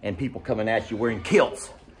and people coming at you wearing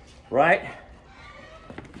kilts, right?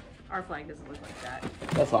 Our flag doesn't look like that.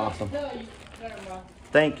 That's awesome. No, never mind.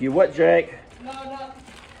 Thank you. What, Jake? No, no.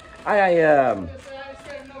 I I just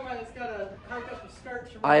got nobody that's got to hike up the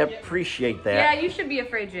skirts. I appreciate Yeah, that. you should be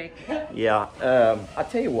afraid, Jake. Yeah. I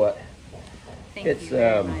tell you what, Thank It's, you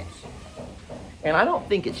very um, much. and I don't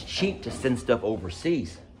think it's cheap to send stuff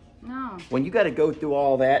overseas. No. When you got to go through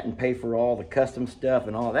all that and pay for all the custom stuff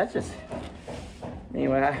and all that's just,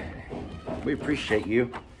 anyway, we appreciate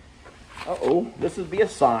you. Uh-oh, this would be a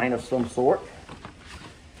sign of some sort.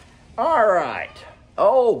 All right.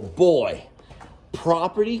 Oh boy.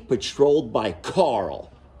 Property patrolled by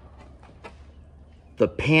Carl. The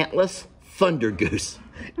pantless Thunder Goose.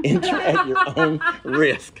 Enter at your own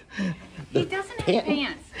risk. He doesn't have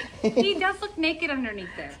pants. He does look naked underneath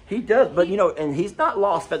there. He does, but you know, and he's not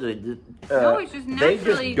lost feathers. No, it's just They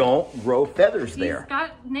naturally. just don't grow feathers there. He's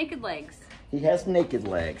got naked legs. He has naked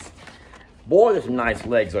legs. Boy, there's some nice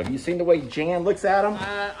legs. Have you seen the way Jan looks at him?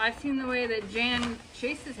 I've seen the way that Jan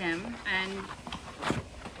chases him, and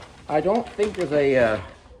I don't think there's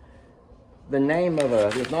the name of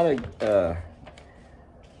there's not a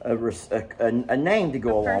name to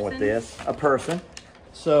go along with this, a person.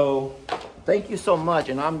 So thank you so much,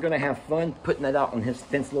 and I'm gonna have fun putting that out on his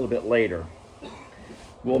fence a little bit later.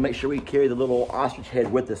 We'll make sure we carry the little ostrich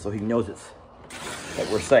head with us so he knows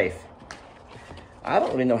that we're safe. I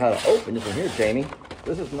don't really know how to open this one here, Jamie.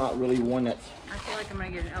 This is not really one that's I feel like I'm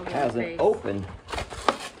gonna get an elbow in the hasn't face. opened.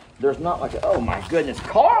 There's not like a, oh my goodness,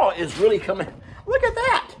 Carl is really coming. Look at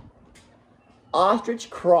that. Ostrich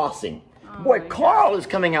crossing. Oh Boy, my Carl is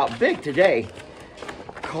coming out big today.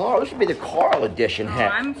 Carl, this should be the Carl edition. Oh,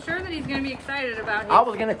 Heck, I'm sure that he's gonna be excited about it. I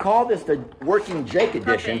was gonna call this the Working Jake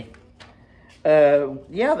edition.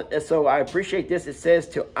 Yeah, so I appreciate this. It says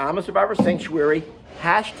to I'm a Survivor Sanctuary,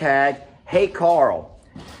 hashtag Hey Carl.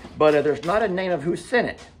 But there's not a name of who sent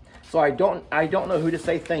it. So I don't know who to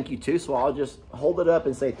say thank you to, so I'll just hold it up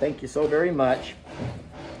and say thank you so very much.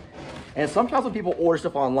 And sometimes when people order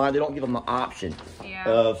stuff online, they don't give them the option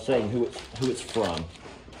of saying who it's from.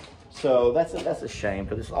 So that's a shame,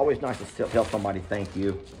 because it's always nice to tell somebody thank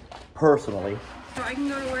you personally. So I can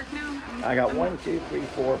go to work now? I got 1, 2, 3,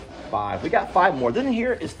 4, 5. We got 5 more. This in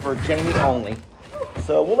here is for Jamie only.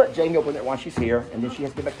 So we'll let Jamie open it while she's here, and then she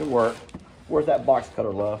has to get back to work. Where's that box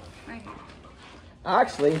cutter, love? Right here.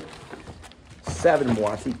 Actually, 7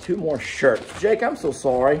 more. I see 2 more shirts. Jake, I'm so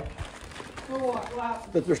sorry.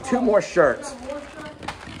 But there's 2 more shirts.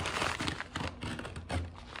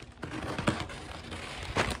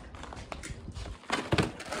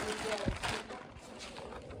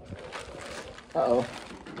 Uh-oh.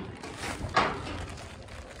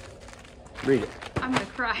 Read it. I'm gonna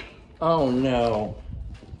cry. Oh, no.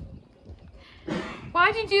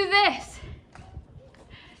 Why'd you do this?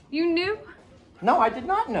 You knew No, I did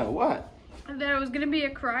not know. What? that I was gonna be a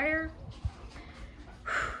crier?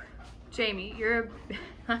 Jamie, you're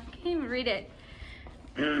I can't even read it.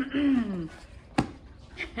 I'm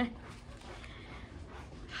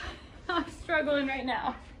struggling right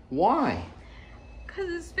now. Why? Because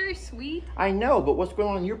it's very sweet. I know, but what's going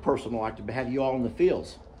on in your personal life to have you all in the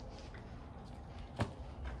fields?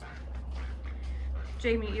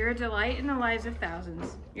 Jamie, you're a delight in the lives of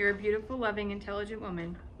thousands. You're a beautiful, loving, intelligent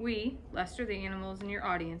woman. We, Lester the animals, and your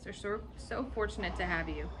audience are so fortunate to have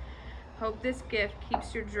you. Hope this gift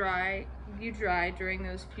keeps you dry during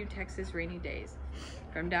those few Texas rainy days.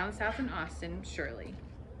 From down south in Austin, Shirley.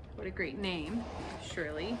 What a great name,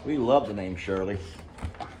 Shirley. We love the name Shirley.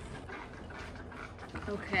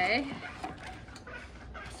 Okay.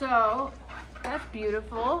 So, that's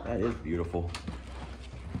beautiful. That is beautiful.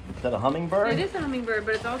 Is that a hummingbird? It is a hummingbird,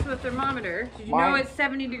 but it's also a thermometer. Did you know it's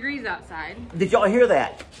 70 degrees outside? Did y'all hear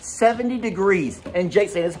that? 70 degrees. And Jake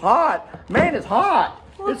saying it's hot. Man, it's hot.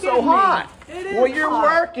 Look it's so at me. hot. It is Well, you're hot.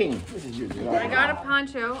 working. This is your I got a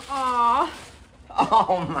poncho. Aw,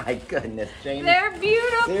 Oh my goodness, Jamie. they're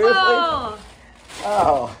beautiful. Seriously?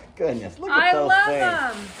 Oh goodness, look at I those love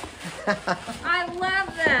things. them. I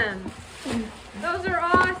love them. Those are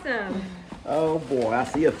awesome. Oh boy, I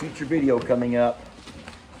see a future video coming up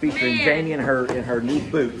featuring Man. Jamie in her new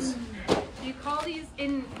boots. Do you call these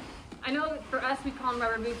in? I know that for us we call them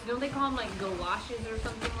rubber boots. Don't they call them like galoshes or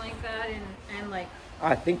something like that? And like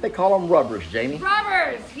I think they call them rubbers, Jamie.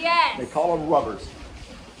 rubbers. Yes. They call them rubbers.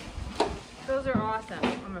 Those are awesome.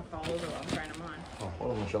 I'm gonna fall over while I'm trying them on. Oh,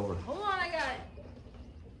 hold on my shoulder. Hold on, I got it.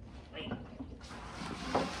 Wait.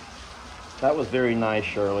 That was very nice,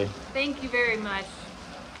 Shirley. Thank you very much.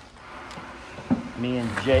 Me and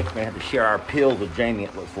Jake may have to share our pills with Jamie,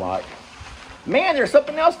 it looks like. Man, there's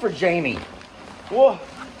something else for Jamie. Well,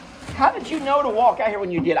 how did you know to walk out here when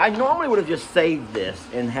you did? I normally would have just saved this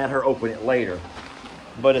and had her open it later.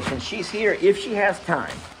 But since she's here, if she has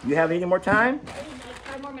time. You have any more time? I need like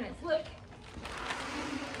 5 more minutes. Look.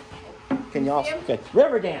 Can y'all? Okay.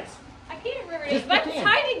 River dance. I can't remember Just it, but pretend.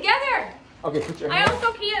 tied together. Okay, put your I hands.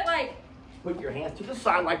 also can't like. Put your hands to the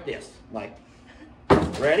side like this. Like,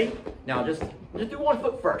 ready? Now just do 1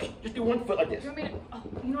 foot first. Just do 1 foot like this. You want me to? Oh,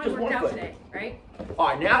 you know I Just worked 1 out foot. today, right? All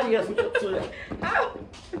right, now you gotta switch up to the. Ow!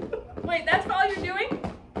 Wait, that's all you're doing?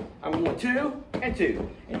 I'm going 2 and 2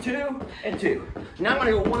 and 2 and 2. Now I'm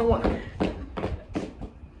gonna go 1 and 1.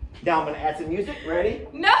 Now I'm gonna add some music. Ready?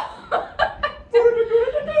 No!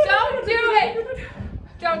 Don't do it!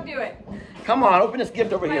 Don't do it. Come on, open this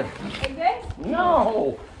gift over here. Like this?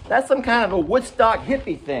 No, that's some kind of a Woodstock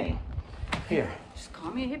hippie thing. Here. Just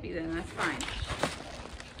call me a hippie then, that's fine.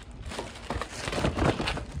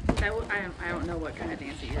 I don't know what kind of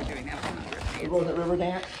dance that you're doing. That was not your dance. Was it river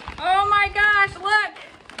dance? Oh my gosh, look!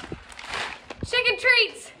 Chicken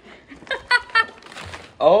treats!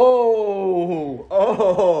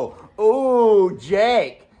 Oh,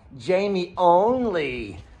 Jake. Jamie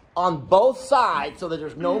only. On both sides so that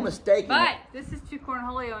there's no mistaking But this is to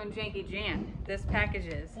Cornholio and Janky Jan. This package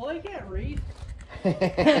is. Well, they can't read.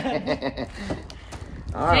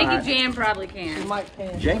 Janky Jan probably She can. might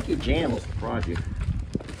can. Janky Jam will surprise you.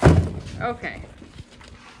 Okay.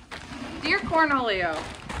 Dear Cornholio,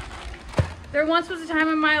 there once was a time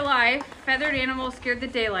in my life feathered animals scared the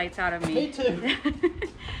daylights out of me. Me too.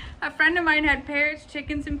 A friend of mine had parrots,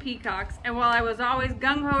 chickens, and peacocks, and while I was always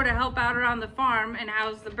gung-ho to help out around the farm and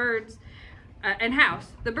house the birds,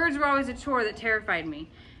 the birds were always a chore that terrified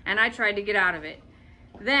me, and I tried to get out of it.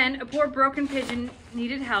 Then, a poor broken pigeon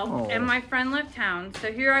needed help, and my friend left town,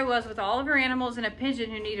 so here I was with all of her animals and a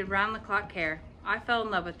pigeon who needed round-the-clock care. I fell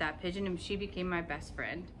in love with that pigeon, and she became my best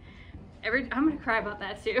friend. I'm gonna cry about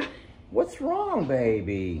that, too. What's wrong,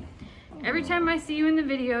 baby? Every time I see you in the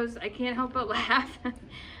videos, I can't help but laugh.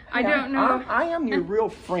 I don't know. I am your real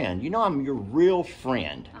friend. You know I'm your real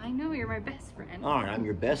friend. I know, you're my best friend. All right, I'm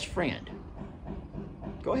your best friend.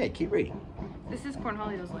 Go ahead, keep reading. This is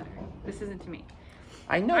Cornholio's letter. This isn't to me.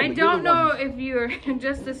 I know. I but you're don't the know one- if you're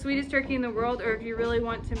just the sweetest turkey in the world or if you really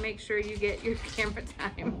want to make sure you get your camera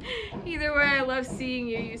time. Either way, I love seeing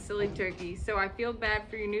you, you silly turkey. So I feel bad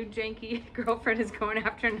for your new janky girlfriend is going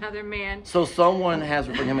after another man. So someone has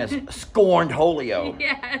referred to him as scorned Holio.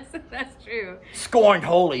 Yes, that's true. Scorned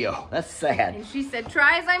Holio. That's sad. And she said,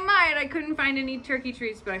 try as I might, I couldn't find any turkey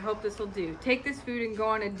treats, but I hope this will do. Take this food and go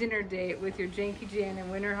on a dinner date with your Janky Jan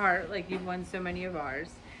and win her heart like you've won so many of ours.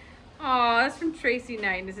 Aw, that's from Tracy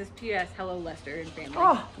Knight. And this is P.S. Hello, Lester and family.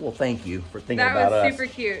 Oh, well, thank you for thinking That about us. was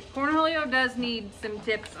super cute. Cornholio does need some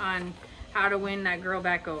tips on how to win that girl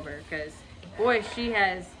back over, because boy, she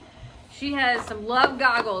has some love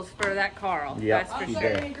goggles for that Carl. Yep, That's for she I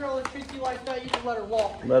sure. say any girl that treats you like that, you can let her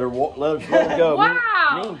walk. Let her go.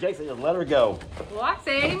 Wow. Me and Jason just let her go. Well, I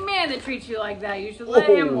say any man that treats you like that, you should let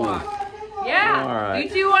him Whoa. walk. Yeah. All right. You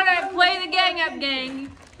two want to play the gang up,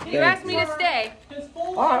 gang. You asked me to stay.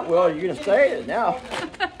 All right, well, you're going to say it now.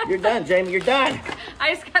 You're done, Jamie. You're done.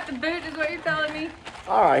 I just got the boot, is what you're telling me.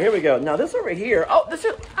 All right, here we go. Now, this over here. Oh, this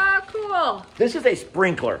Oh, cool. is a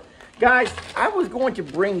sprinkler. Guys, I was going to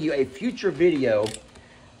bring you a future video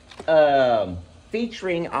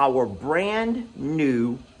featuring our brand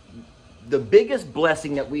new, the biggest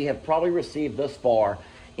blessing that we have probably received thus far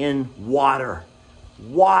in water.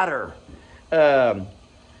 Water.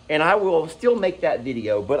 And I will still make that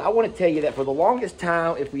video, but I want to tell you that for the longest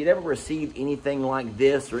time, if we'd ever received anything like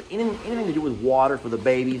this or anything to do with water for the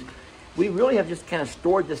babies, we really have just kind of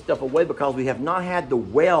stored this stuff away because we have not had the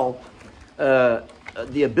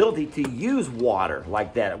ability to use water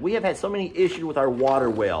like that. We have had so many issues with our water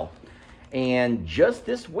well. And just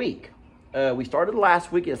this week, we started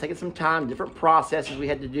last week, and it's taken some time, different processes we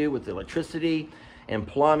had to do with electricity and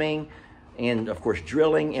plumbing and of course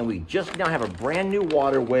drilling, and we just now have a brand new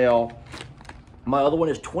water well. My other one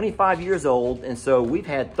is 25 years old, and so we've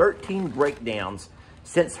had 13 breakdowns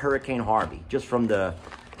since Hurricane Harvey, just from the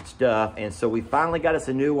stuff. And so we finally got us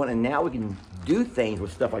a new one, and now we can do things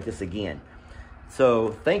with stuff like this again.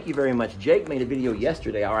 So thank you very much. Jake made a video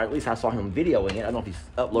yesterday, or at least I saw him videoing it. I don't know if he's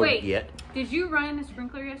uploaded it yet. Did you run the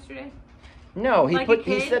sprinkler yesterday? No, he Like a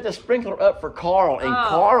kid? set the sprinkler up for Carl, and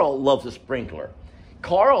Carl loves the sprinkler.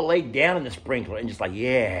 Carl laid down in the sprinkler and just like,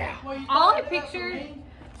 yeah. All I picture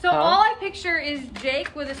is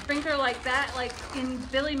Jake with a sprinkler like that, like in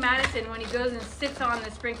Billy Madison when he goes and sits on the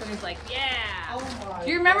sprinkler and he's like, yeah. Oh my Do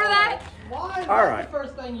you remember that? Why is All that right. the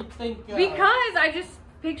first thing you think of? Because I just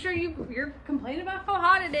picture you're complaining about how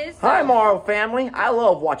hot it is. So. Hi, Morrow family. I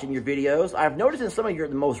love watching your videos. I've noticed in some of your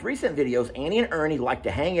most recent videos, Annie and Ernie like to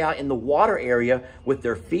hang out in the water area with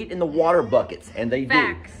their feet in the water buckets, and they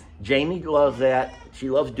Facts. do. Jamie loves that. She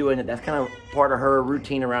loves doing it. That's kind of part of her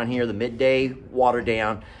routine around here, the midday water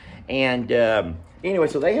down. And anyway,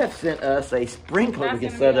 so they have sent us a sprinkler That's we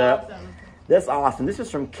can gonna set be up. awesome. That's awesome. This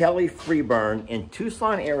is from Kelly Freeburn in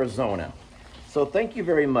Tucson, Arizona. So thank you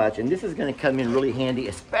very much. And this is going to come in really handy,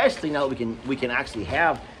 especially now that we can actually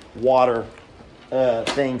have water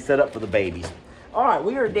things set up for the babies. All right,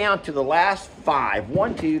 we are down to the last 5.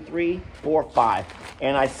 1, 2, 3, 4, 5.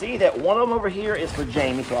 And I see that one of them over here is for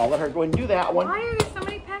Jamie, so I'll let her go and do that one. Why are there so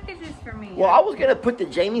many packages for me? Well, I was going to put the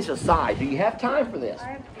Jamie's aside. Do you have time for this? I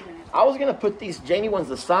have 2 minutes. I was going to put these Jamie ones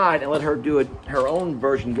aside and let her do her own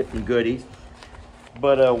version, get some goodies.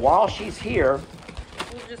 But while she's here,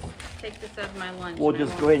 We'll just take this as my lunch. We'll and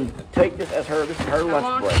just go ahead and take this as her. This is her I lunch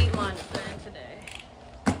won't break. eat lunch then today.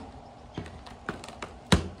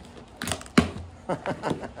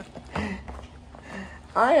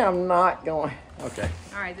 I am not going. Okay.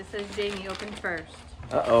 All right, this says Jamie, open first.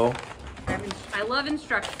 Uh-oh. I love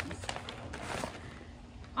instructions.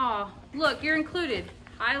 Aw, look, you're included.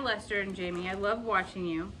 Hi, Lester and Jamie. I love watching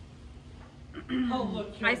you. Oh,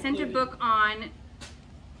 look, you're I sent a included. book on,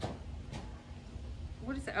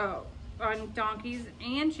 what is it? Oh, on donkeys,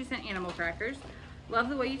 and she sent animal crackers. Love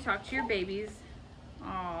the way you talk to your babies.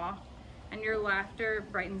 Aw, and your laughter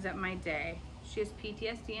brightens up my day. She has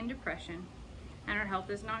PTSD and depression, and her health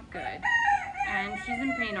is not good. And she's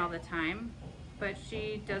in pain all the time, but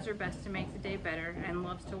she does her best to make the day better and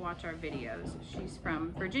loves to watch our videos. She's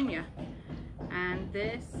from Virginia. And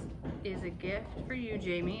this is a gift for you,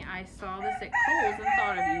 Jamie. I saw this at Kohl's and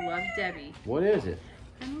thought of you. Love, Debbie. What is it?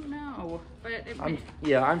 I don't know, but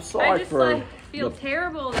I'm sorry I just for. like feel the-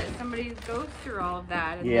 terrible that somebody goes through all of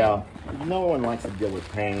that. And Yeah, no one likes to deal with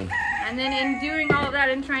pain. then in doing all of that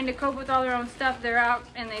and trying to cope with all their own stuff, they're out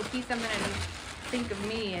and they see something and think of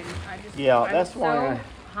me, and I just I'm that's so why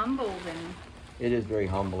humbled and. it is very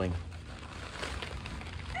humbling.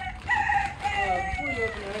 Before you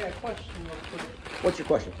open it, I got a question real quick. What's your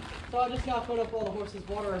question? So I just got to put up all the horses'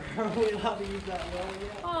 water. Are we allowed to use that well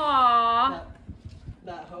yet? Aww.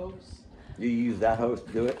 That hose? You use that hose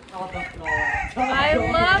to do it? I'll dump it all out. I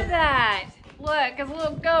love that. Look, as a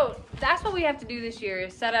little goat, that's what we have to do this year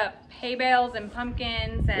is set up hay bales and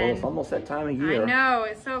pumpkins and. Well, it's almost that time of year. I know,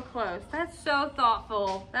 it's so close. That's so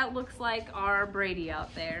thoughtful. That looks like our Brady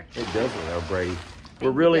out there. It does with our Brady.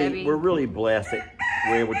 Thank you, Debbie. We're really blessed that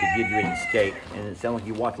we're able to give you an escape. And it sounds like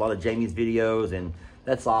you watch a lot of Jamie's videos, and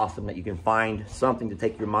that's awesome that you can find something to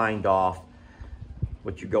take your mind off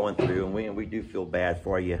what you're going through. And we do feel bad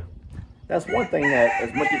for you. That's one thing that,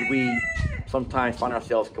 as much as we sometimes find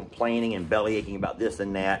ourselves complaining and belly aching about this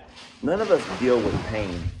and that, none of us deal with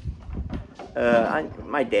pain.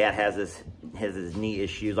 My dad has his knee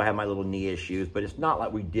issues. I have my little knee issues, but it's not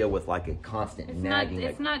like we deal with like a constant nagging.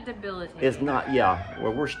 It's not debilitating. It's not, yeah.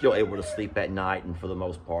 Well, we're still able to sleep at night, and for the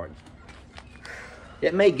most part,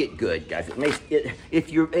 it may get good, guys.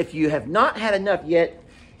 If you have not had enough yet,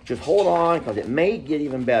 just hold on because it may get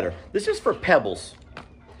even better. This is for Pebbles,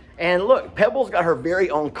 and look, Pebbles got her very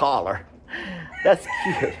own collar. That's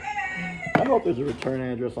cute. I hope there's a return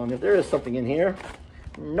address on this. There is something in here.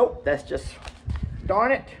 Nope, that's just,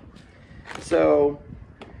 darn it. So,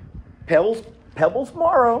 Pebbles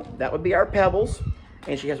Morrow, that would be our Pebbles.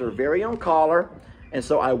 And she has her very own collar. And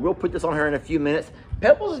so I will put this on her in a few minutes.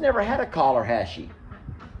 Pebbles has never had a collar, has she?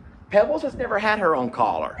 Pebbles has never had her own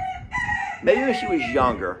collar. Maybe when she was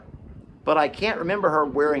younger. But I can't remember her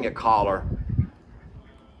wearing a collar.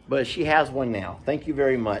 But she has one now. Thank you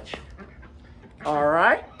very much. All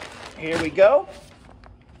right, here we go.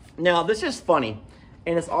 Now, this is funny,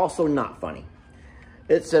 and it's also not funny.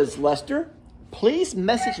 It says, Lester, please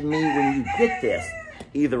message me when you get this,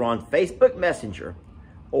 either on Facebook Messenger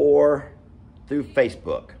or through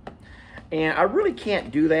Facebook. And I really can't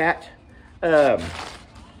do that. I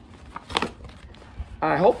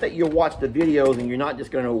hope that you'll watch the videos and you're not just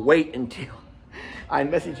going to wait until I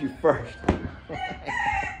message you first.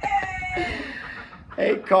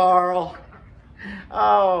 Hey, Carl.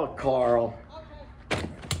 Oh, Carl.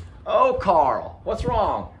 Oh, Carl. What's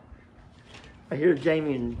wrong? I hear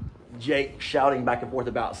Jamie and Jake shouting back and forth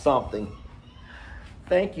about something.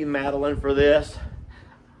 Thank you, Madeline, for this.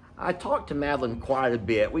 I talked to Madeline quite a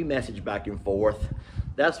bit. We messaged back and forth.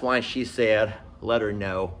 That's why she said, let her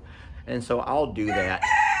know. And so I'll do that.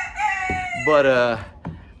 But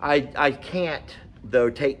I can't, though,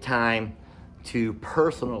 take time to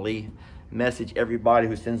personally message everybody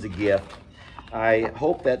who sends a gift. I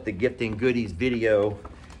hope that the Gifting Goodies video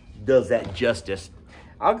does that justice.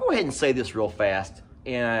 I'll go ahead and say this real fast.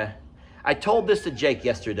 And I told this to Jake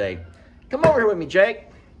yesterday. Come over here with me, Jake.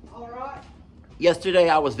 All right. Yesterday,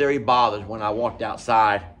 I was very bothered when I walked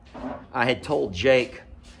outside. I had told Jake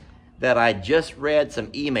that I just read some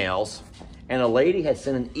emails, and a lady had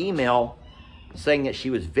sent an email saying that she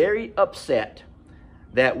was very upset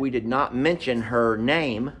that we did not mention her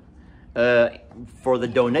name for the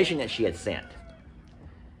donation that she had sent.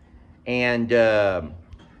 And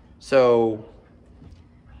so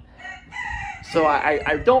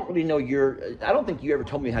I don't really know I don't think you ever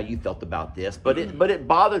told me how you felt about this, but it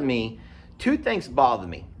bothered me. Two things bothered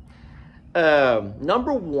me.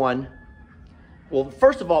 Number one, well,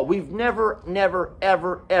 first of all, we've never,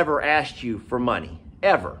 ever asked you for money.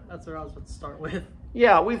 Ever. That's where I was about to start with.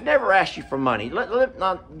 Yeah, we've never asked you for money.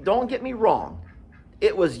 Now, don't get me wrong.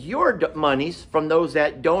 it was your monies from those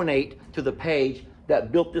that donate to the page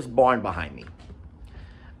that built this barn behind me.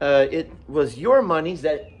 It was your monies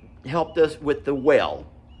that helped us with the well.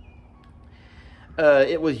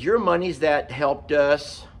 It was your monies that helped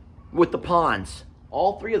us with the ponds,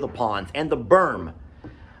 all 3 of the ponds, and the berm.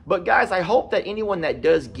 But guys, I hope that anyone that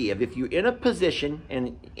does give, if you're in a position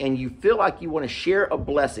and you feel like you want to share a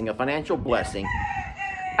blessing, a financial blessing,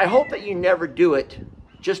 I hope that you never do it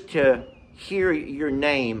just to hear your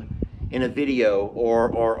name in a video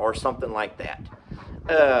or something like that.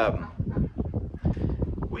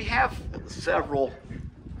 We have several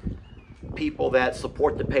people that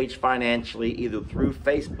support the page financially, either through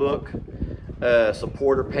Facebook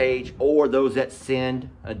supporter page, or those that send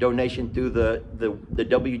a donation through the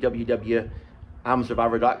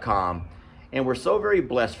www.imasurvivor.com, and we're so very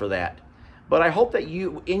blessed for that. But I hope that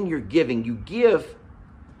you, in your giving, you give,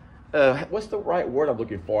 what's the right word I'm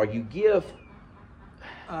looking for? You give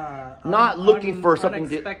not looking for something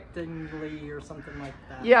unexpectedly or something like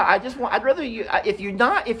that. Yeah, I'd rather you, if you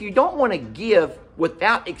don't want to give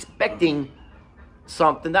without expecting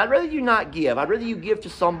something, I'd rather you not give. I'd rather you give to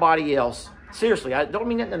somebody else. Seriously, I don't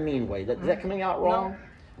mean that in a mean way. Is that coming out wrong? No.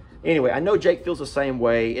 Anyway, I know Jake feels the same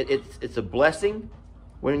way. It's a blessing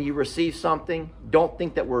when you receive something. Don't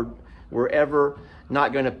think that we're ever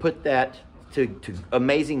not going to put that to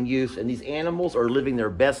amazing use, and these animals are living their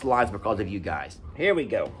best lives because of you guys. Here we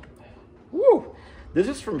go. Woo! This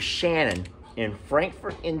is from Shannon in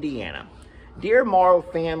Frankfort, Indiana. Dear Morrow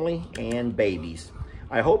family and babies,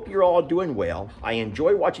 I hope you're all doing well. I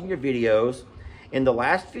enjoy watching your videos. In the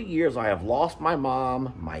last few years, I have lost my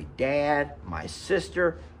mom, my dad, my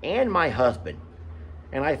sister, and my husband.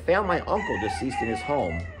 And I found my uncle deceased in his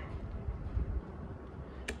home.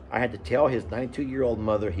 I had to tell his 92-year-old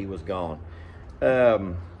mother he was gone.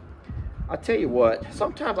 I'll tell you what,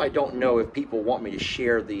 sometimes I don't know if people want me to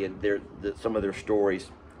share some of their stories,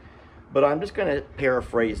 but I'm just going to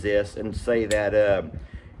paraphrase this and say that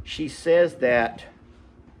she says that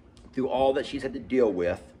through all that she's had to deal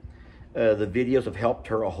with, the videos have helped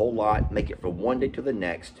her a whole lot, make it from one day to the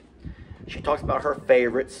next. She talks about her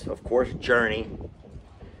favorites, of course, Journey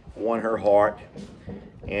won her heart,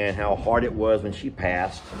 and how hard it was when she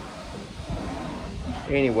passed.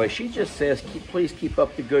 Anyway, she just says, please keep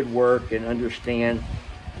up the good work and understand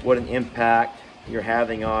what an impact you're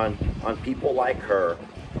having on people like her.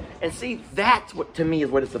 And see, that's what to me is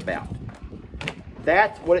what it's about.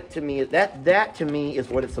 That's what it to me is. That to me is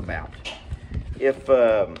what it's about. If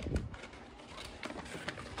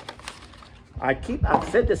I've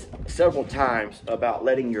said this several times about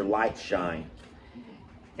letting your light shine,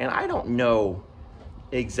 and I don't know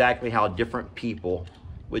exactly how different people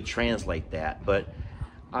would translate that, but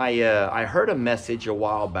I heard a message a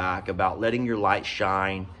while back about letting your light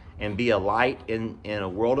shine and be a light in a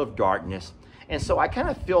world of darkness. And so I kind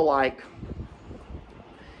of feel like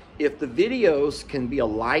if the videos can be a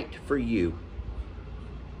light for you,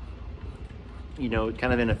 you know,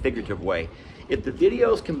 kind of in a figurative way, if the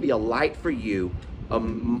videos can be a light for you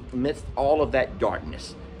amidst all of that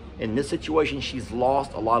darkness. In this situation, she's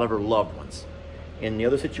lost a lot of her loved ones. In the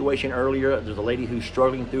other situation earlier, there's a lady who's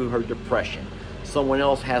struggling through her depression. Someone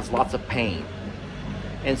else has lots of pain.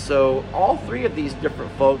 And so all 3 of these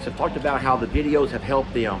different folks have talked about how the videos have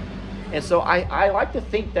helped them. And so I like to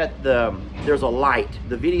think that there's a light.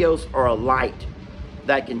 The videos are a light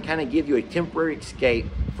that can kind of give you a temporary escape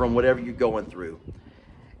from whatever you're going through.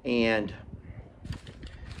 And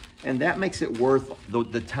that makes it worth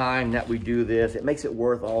the time that we do this. It makes it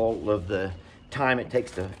worth all of the time it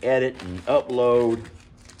takes to edit and upload,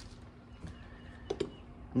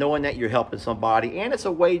 knowing that you're helping somebody. And it's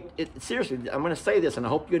a way, seriously, I'm going to say this, and I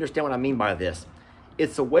hope you understand what I mean by this.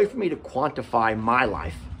 It's a way for me to quantify my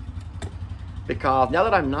life. Because now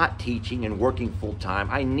that I'm not teaching and working full-time,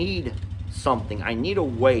 I need something. I need a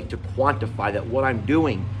way to quantify that what I'm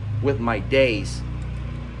doing with my days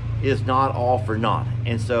is not all for naught.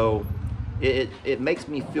 And so it makes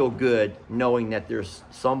me feel good knowing that there's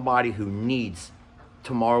somebody who needs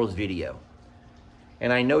tomorrow's video.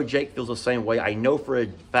 And I know Jake feels the same way. I know for a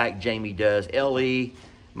fact Jamie does. Ellie,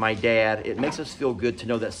 my dad. It makes us feel good to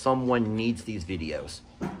know that someone needs these videos.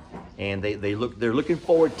 And they're looking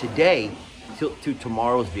forward today to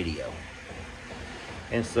tomorrow's video.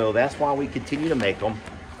 And so that's why we continue to make them.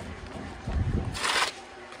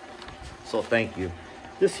 So thank you.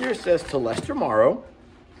 This here says to Lester Morrow.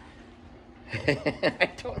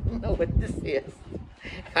 I don't know what this is.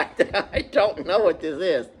 I don't know what this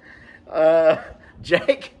is.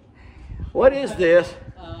 Jake, what is this?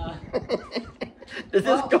 Does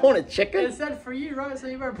this go on a chicken? It said for you, right? So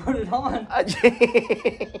you better put it on. I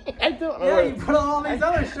don't know. Yeah, you put on all these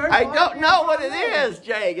other shirts. I don't know what it is,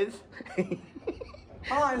 Jake. It's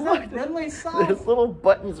Oh, is that friendly sauce? there's little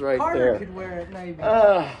buttons right Carter there. could wear it, maybe.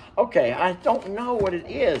 Okay, I don't know what it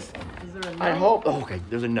is. Is there a note? I hope. Oh, okay,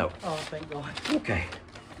 there's a note. Oh, thank God. Okay.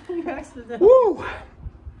 You accidentally. Woo!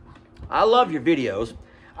 I love your videos.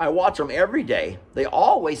 I watch them every day. They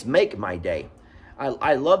always make my day.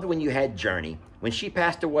 I loved when you had Journey. When she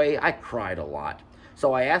passed away, I cried a lot.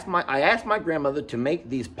 So I asked my grandmother to make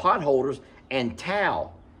these pot holders and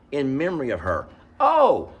towel in memory of her.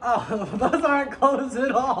 Oh, Those aren't clothes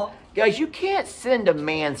at all. guys, you can't send a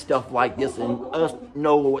man stuff like this and us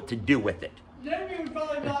know what to do with it. Jamie would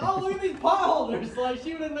probably be like, oh, look at these pot holders. Like,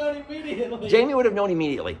 she would have known immediately. Jamie would have known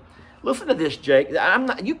immediately. Listen to this, Jake.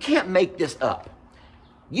 You can't make this up.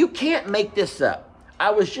 You can't make this up.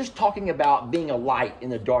 I was just talking about being a light in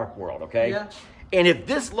the dark world, okay? Yeah. And if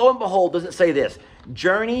this, lo and behold, doesn't say this,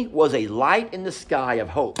 Journey was a light in the sky of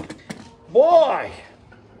hope. Boy!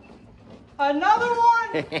 Another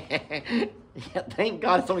one? Yeah, thank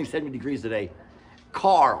God it's only 70 degrees today.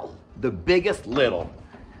 Carl, the biggest little.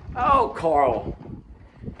 Oh, Carl.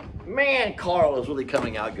 Man, Carl is really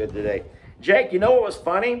coming out good today. Jake, you know what was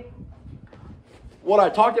funny? What I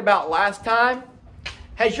talked about last time?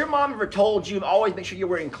 Has your mom ever told you always make sure you're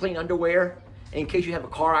wearing clean underwear in case you have a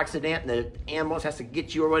car accident and the ambulance has to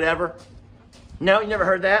get you or whatever? No, you never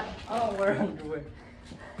heard that? I don't wear underwear.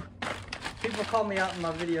 People call me out in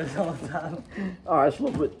my videos all the time. All right, that's a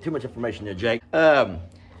little bit too much information there, Jake.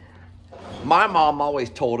 My mom always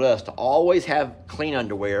told us to always have clean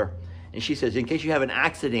underwear. And she says, in case you have an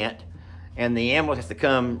accident and the ambulance has to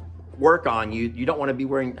come work on you, you don't want to be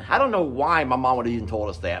wearing, I don't know why my mom would have even told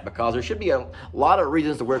us that, because there should be a lot of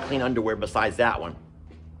reasons to wear clean underwear besides that one.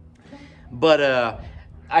 But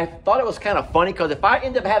I thought it was kind of funny, because if I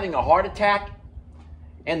end up having a heart attack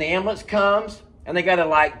and the ambulance comes and they got to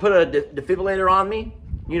like put a defibrillator on me,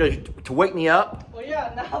 you know, to wake me up. Well,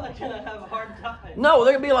 yeah, now they're going to have a hard time. No,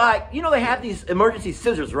 they're going to be like, you know, they have these emergency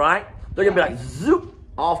scissors, right? They're going to be like, zoop,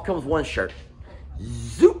 off comes one shirt.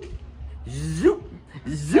 Zoop, zoop,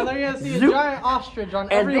 zoop. So they're going to see zoop. a giant ostrich on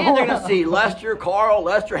And every then one. they're going to see Lester, Carl,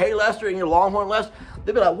 Lester, hey Lester, and your Longhorn Lester.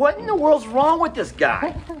 They'll be like, what in the world's wrong with this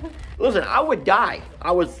guy? Listen, I would die.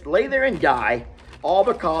 I would lay there and die, all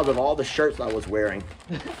because of all the shirts I was wearing.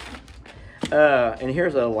 And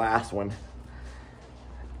here's the last one.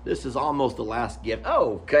 This is almost the last gift.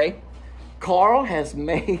 Oh, okay. Carl has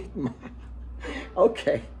made my...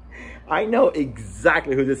 Okay. I know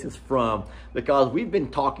exactly who this is from because we've been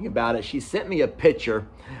talking about it. She sent me a picture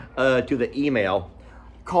to the email.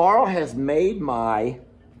 Carl has made my...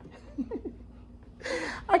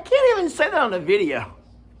 I can't even say that on the video.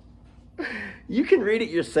 You can read it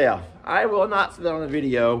yourself. I will not say that on the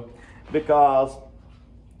video because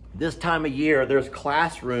this time of year there's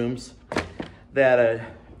classrooms that...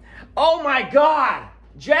 Oh my God!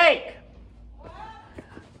 Jake!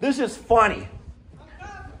 This is funny.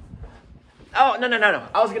 Oh, no.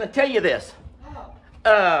 I was going to tell you this.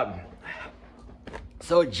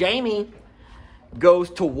 So Jamie goes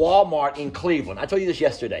to Walmart in Cleveland. I told you this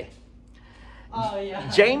yesterday. Oh, yeah.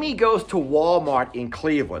 Jamie goes to Walmart in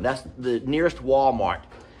Cleveland. That's the nearest Walmart.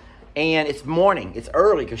 And it's morning. It's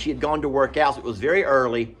early because she had gone to work out. So it was very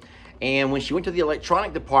early. And when she went to the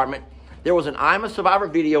electronic department, there was an I'm a Survivor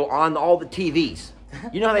video on all the TVs.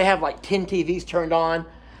 You know how they have like 10 TVs turned on?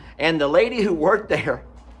 And the lady who worked there,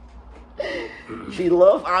 she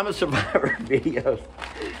loves I'm a Survivor videos.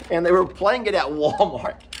 And they were playing it at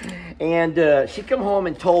Walmart. And she come home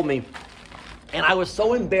and told me, and I was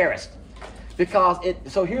so embarrassed. Because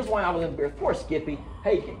so here's why I was embarrassed. Poor Skippy.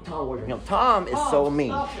 Hey, get Tom over here. Tom is so mean.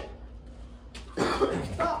 Stop it.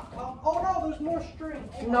 Stop. Oh, no, there's more string.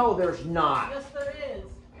 Oh, No, there's not. yes, there is.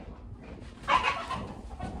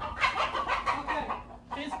 Okay,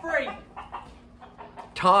 he's free.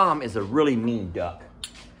 Tom is a really mean duck.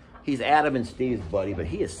 He's Adam and Steve's buddy, but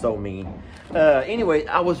he is so mean. Anyway,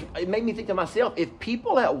 it made me think to myself, if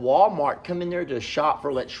people at Walmart come in there to shop for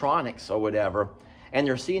electronics or whatever, and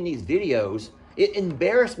they're seeing these videos, it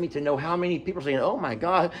embarrassed me to know how many people are saying, oh my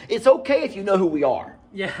God, it's okay if you know who we are.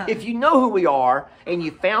 Yeah. If you know who we are and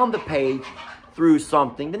you found the page through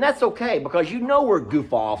something, then that's okay because you know we're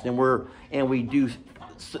goof-offs and we do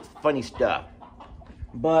funny stuff.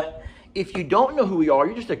 But if you don't know who we are,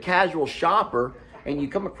 you're just a casual shopper and you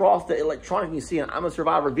come across the electronic and you see an I'm a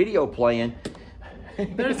Survivor video playing.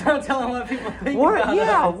 There's no telling what people think What? about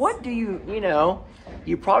Yeah, us. what do you know,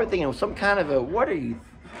 you're probably thinking of some kind of a, what are you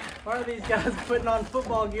Why are these guys putting on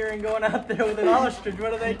football gear and going out there with an ostrich?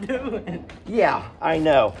 What are they doing? Yeah, I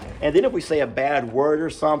know. And then if we say a bad word or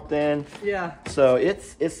something. Yeah. So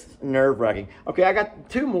it's nerve-wracking. Okay, I got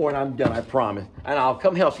 2 more and I'm done, I promise. And I'll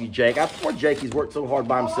come help you, Jake. Poor Jake, he's worked so hard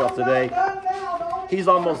by himself today. He's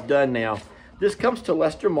almost done now. This comes to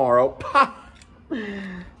Lester Morrow.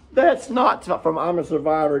 That's not from I'm a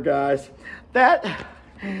Survivor, guys.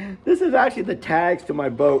 This is actually the tags to my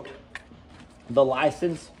boat. The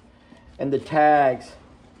license and the tags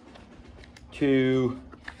to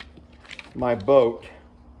my boat.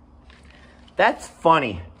 That's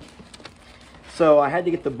funny. So I had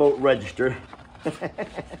to get the boat registered.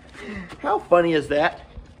 How funny is that?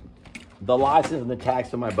 The license and the tags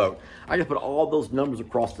to my boat. I just put all those numbers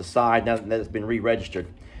across the side now that it's been re-registered.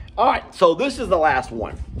 All right, so this is the last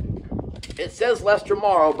one. It says Lester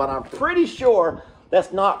Morrow, but I'm pretty sure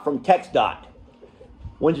that's not from TxDOT,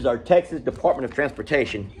 which is our Texas Department of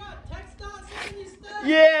Transportation. You got TxDOT sending you stuff?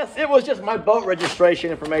 Yes, it was just my boat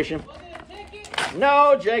registration information. Was it a ticket?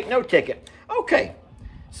 No, Jake, no ticket. Okay,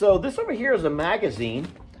 so this over here is a magazine,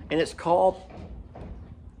 and it's called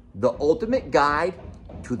The Ultimate Guide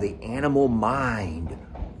to the Animal Mind.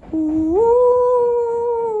 Ooh.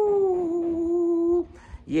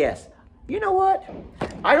 Yes, you know what?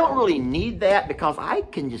 I don't really need that because I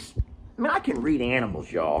can read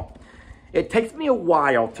animals, y'all. It takes me a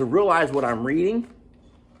while to realize what I'm reading.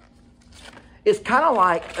 It's kind of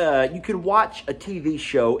like you can watch a TV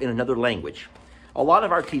show in another language. A lot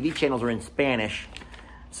of our TV channels are in Spanish,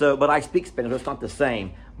 but I speak Spanish, so it's not the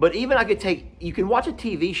same. But even you can watch a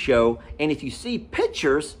TV show, and if you see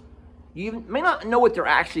pictures, you may not know what they're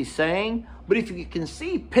actually saying, but if you can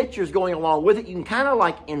see pictures going along with it, you can kind of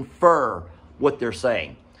like infer what they're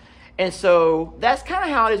saying. And so that's kind of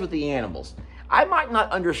how it is with the animals. I might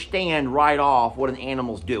not understand right off what an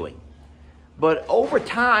animal's doing, but over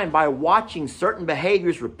time, by watching certain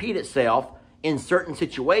behaviors repeat itself in certain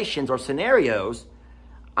situations or scenarios,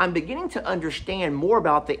 I'm beginning to understand more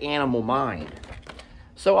about the animal mind.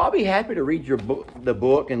 So I'll be happy to read the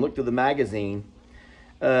book and look through the magazine.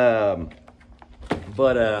 But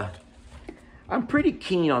I'm pretty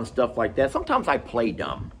keen on stuff like that. Sometimes I play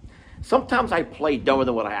dumb. Sometimes I play dumber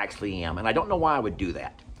than what I actually am, and I don't know why I would do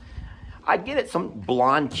that. I get it, some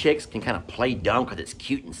blonde chicks can kind of play dumb because it's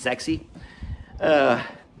cute and sexy.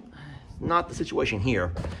 Not the situation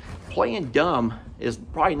here. Playing dumb is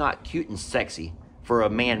probably not cute and sexy for a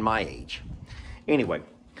man my age. Anyway,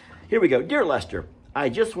 here we go. Dear Lester, I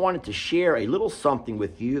just wanted to share a little something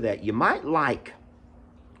with you that you might like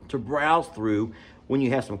to browse through when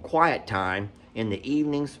you have some quiet time in the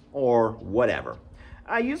evenings or whatever.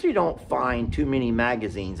 I usually don't find too many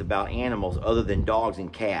magazines about animals other than dogs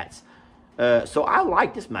and cats. So I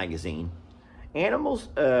like this magazine. Animals,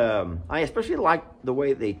 I especially like the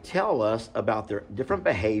way they tell us about their different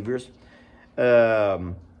behaviors.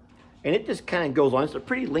 And it just kind of goes on. It's a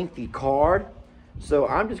pretty lengthy card. So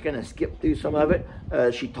I'm just going to skip through some of it.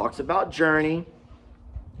 She talks about Journey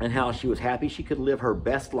and how she was happy she could live her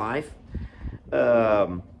best life.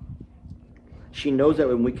 She knows that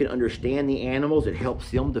when we can understand the animals, it helps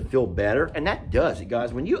them to feel better. And that does it,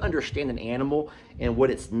 guys. When you understand an animal and what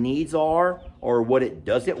its needs are or what it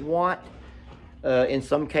doesn't want, in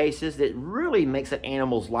some cases, it really makes an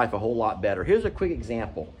animal's life a whole lot better. Here's a quick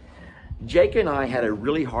example. Jake and I had a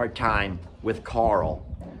really hard time with Carl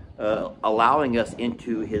allowing us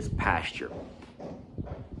into his pasture.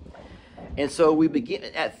 And so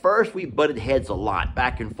at first we butted heads a lot,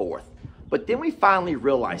 back and forth. But then we finally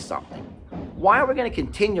realized something. Why are we going to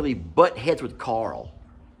continually butt heads with Carl?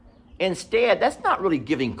 Instead, that's not really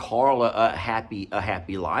giving Carl a happy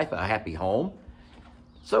life, a happy home.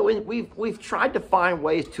 So we've tried to find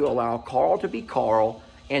ways to allow Carl to be Carl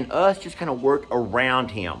and us just kind of work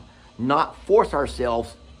around him, not force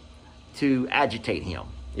ourselves to agitate him,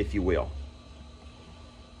 if you will.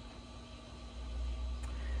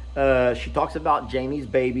 She talks about Jamie's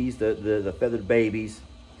babies, the feathered babies,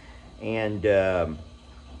 and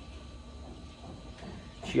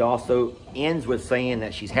she also ends with saying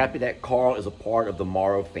that she's happy that Carl is a part of the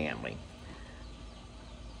Morrow family.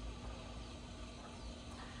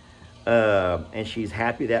 And she's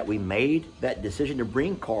happy that we made that decision to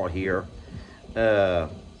bring Carl here.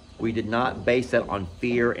 We did not base that on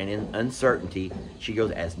fear and uncertainty, she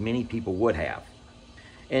goes, as many people would have.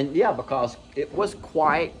 And yeah, because it was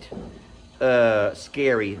quite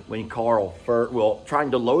scary when Carl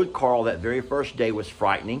trying to load Carl that very first day was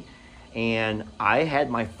frightening. And I had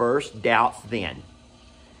my first doubts then.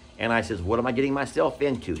 And I says, what am I getting myself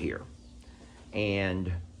into here?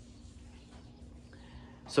 And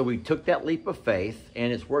So we took that leap of faith,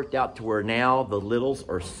 and it's worked out to where now the littles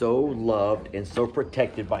are so loved and so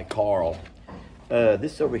protected by Carl.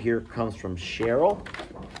 This over here comes from Cheryl.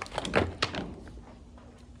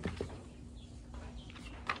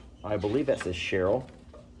 I believe that says Cheryl.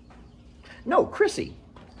 No, Chrissy.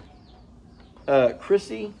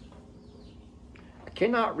 Chrissy, I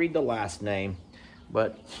cannot read the last name,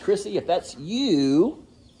 but Chrissy, if that's you,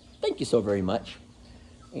 thank you so very much.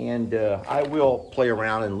 And I will play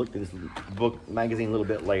around and look at this magazine a little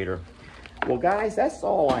bit later. Well, guys, that's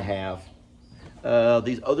all I have.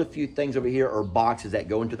 These other few things over here are boxes that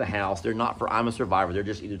go into the house. They're not for I'm a Survivor. They're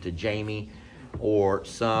just either to Jamie or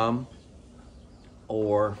some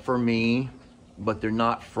or for me, but they're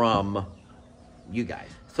not from you guys.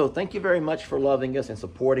 So thank you very much for loving us and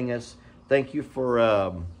supporting us. Thank you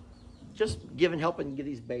for just helping give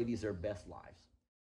these babies their best life.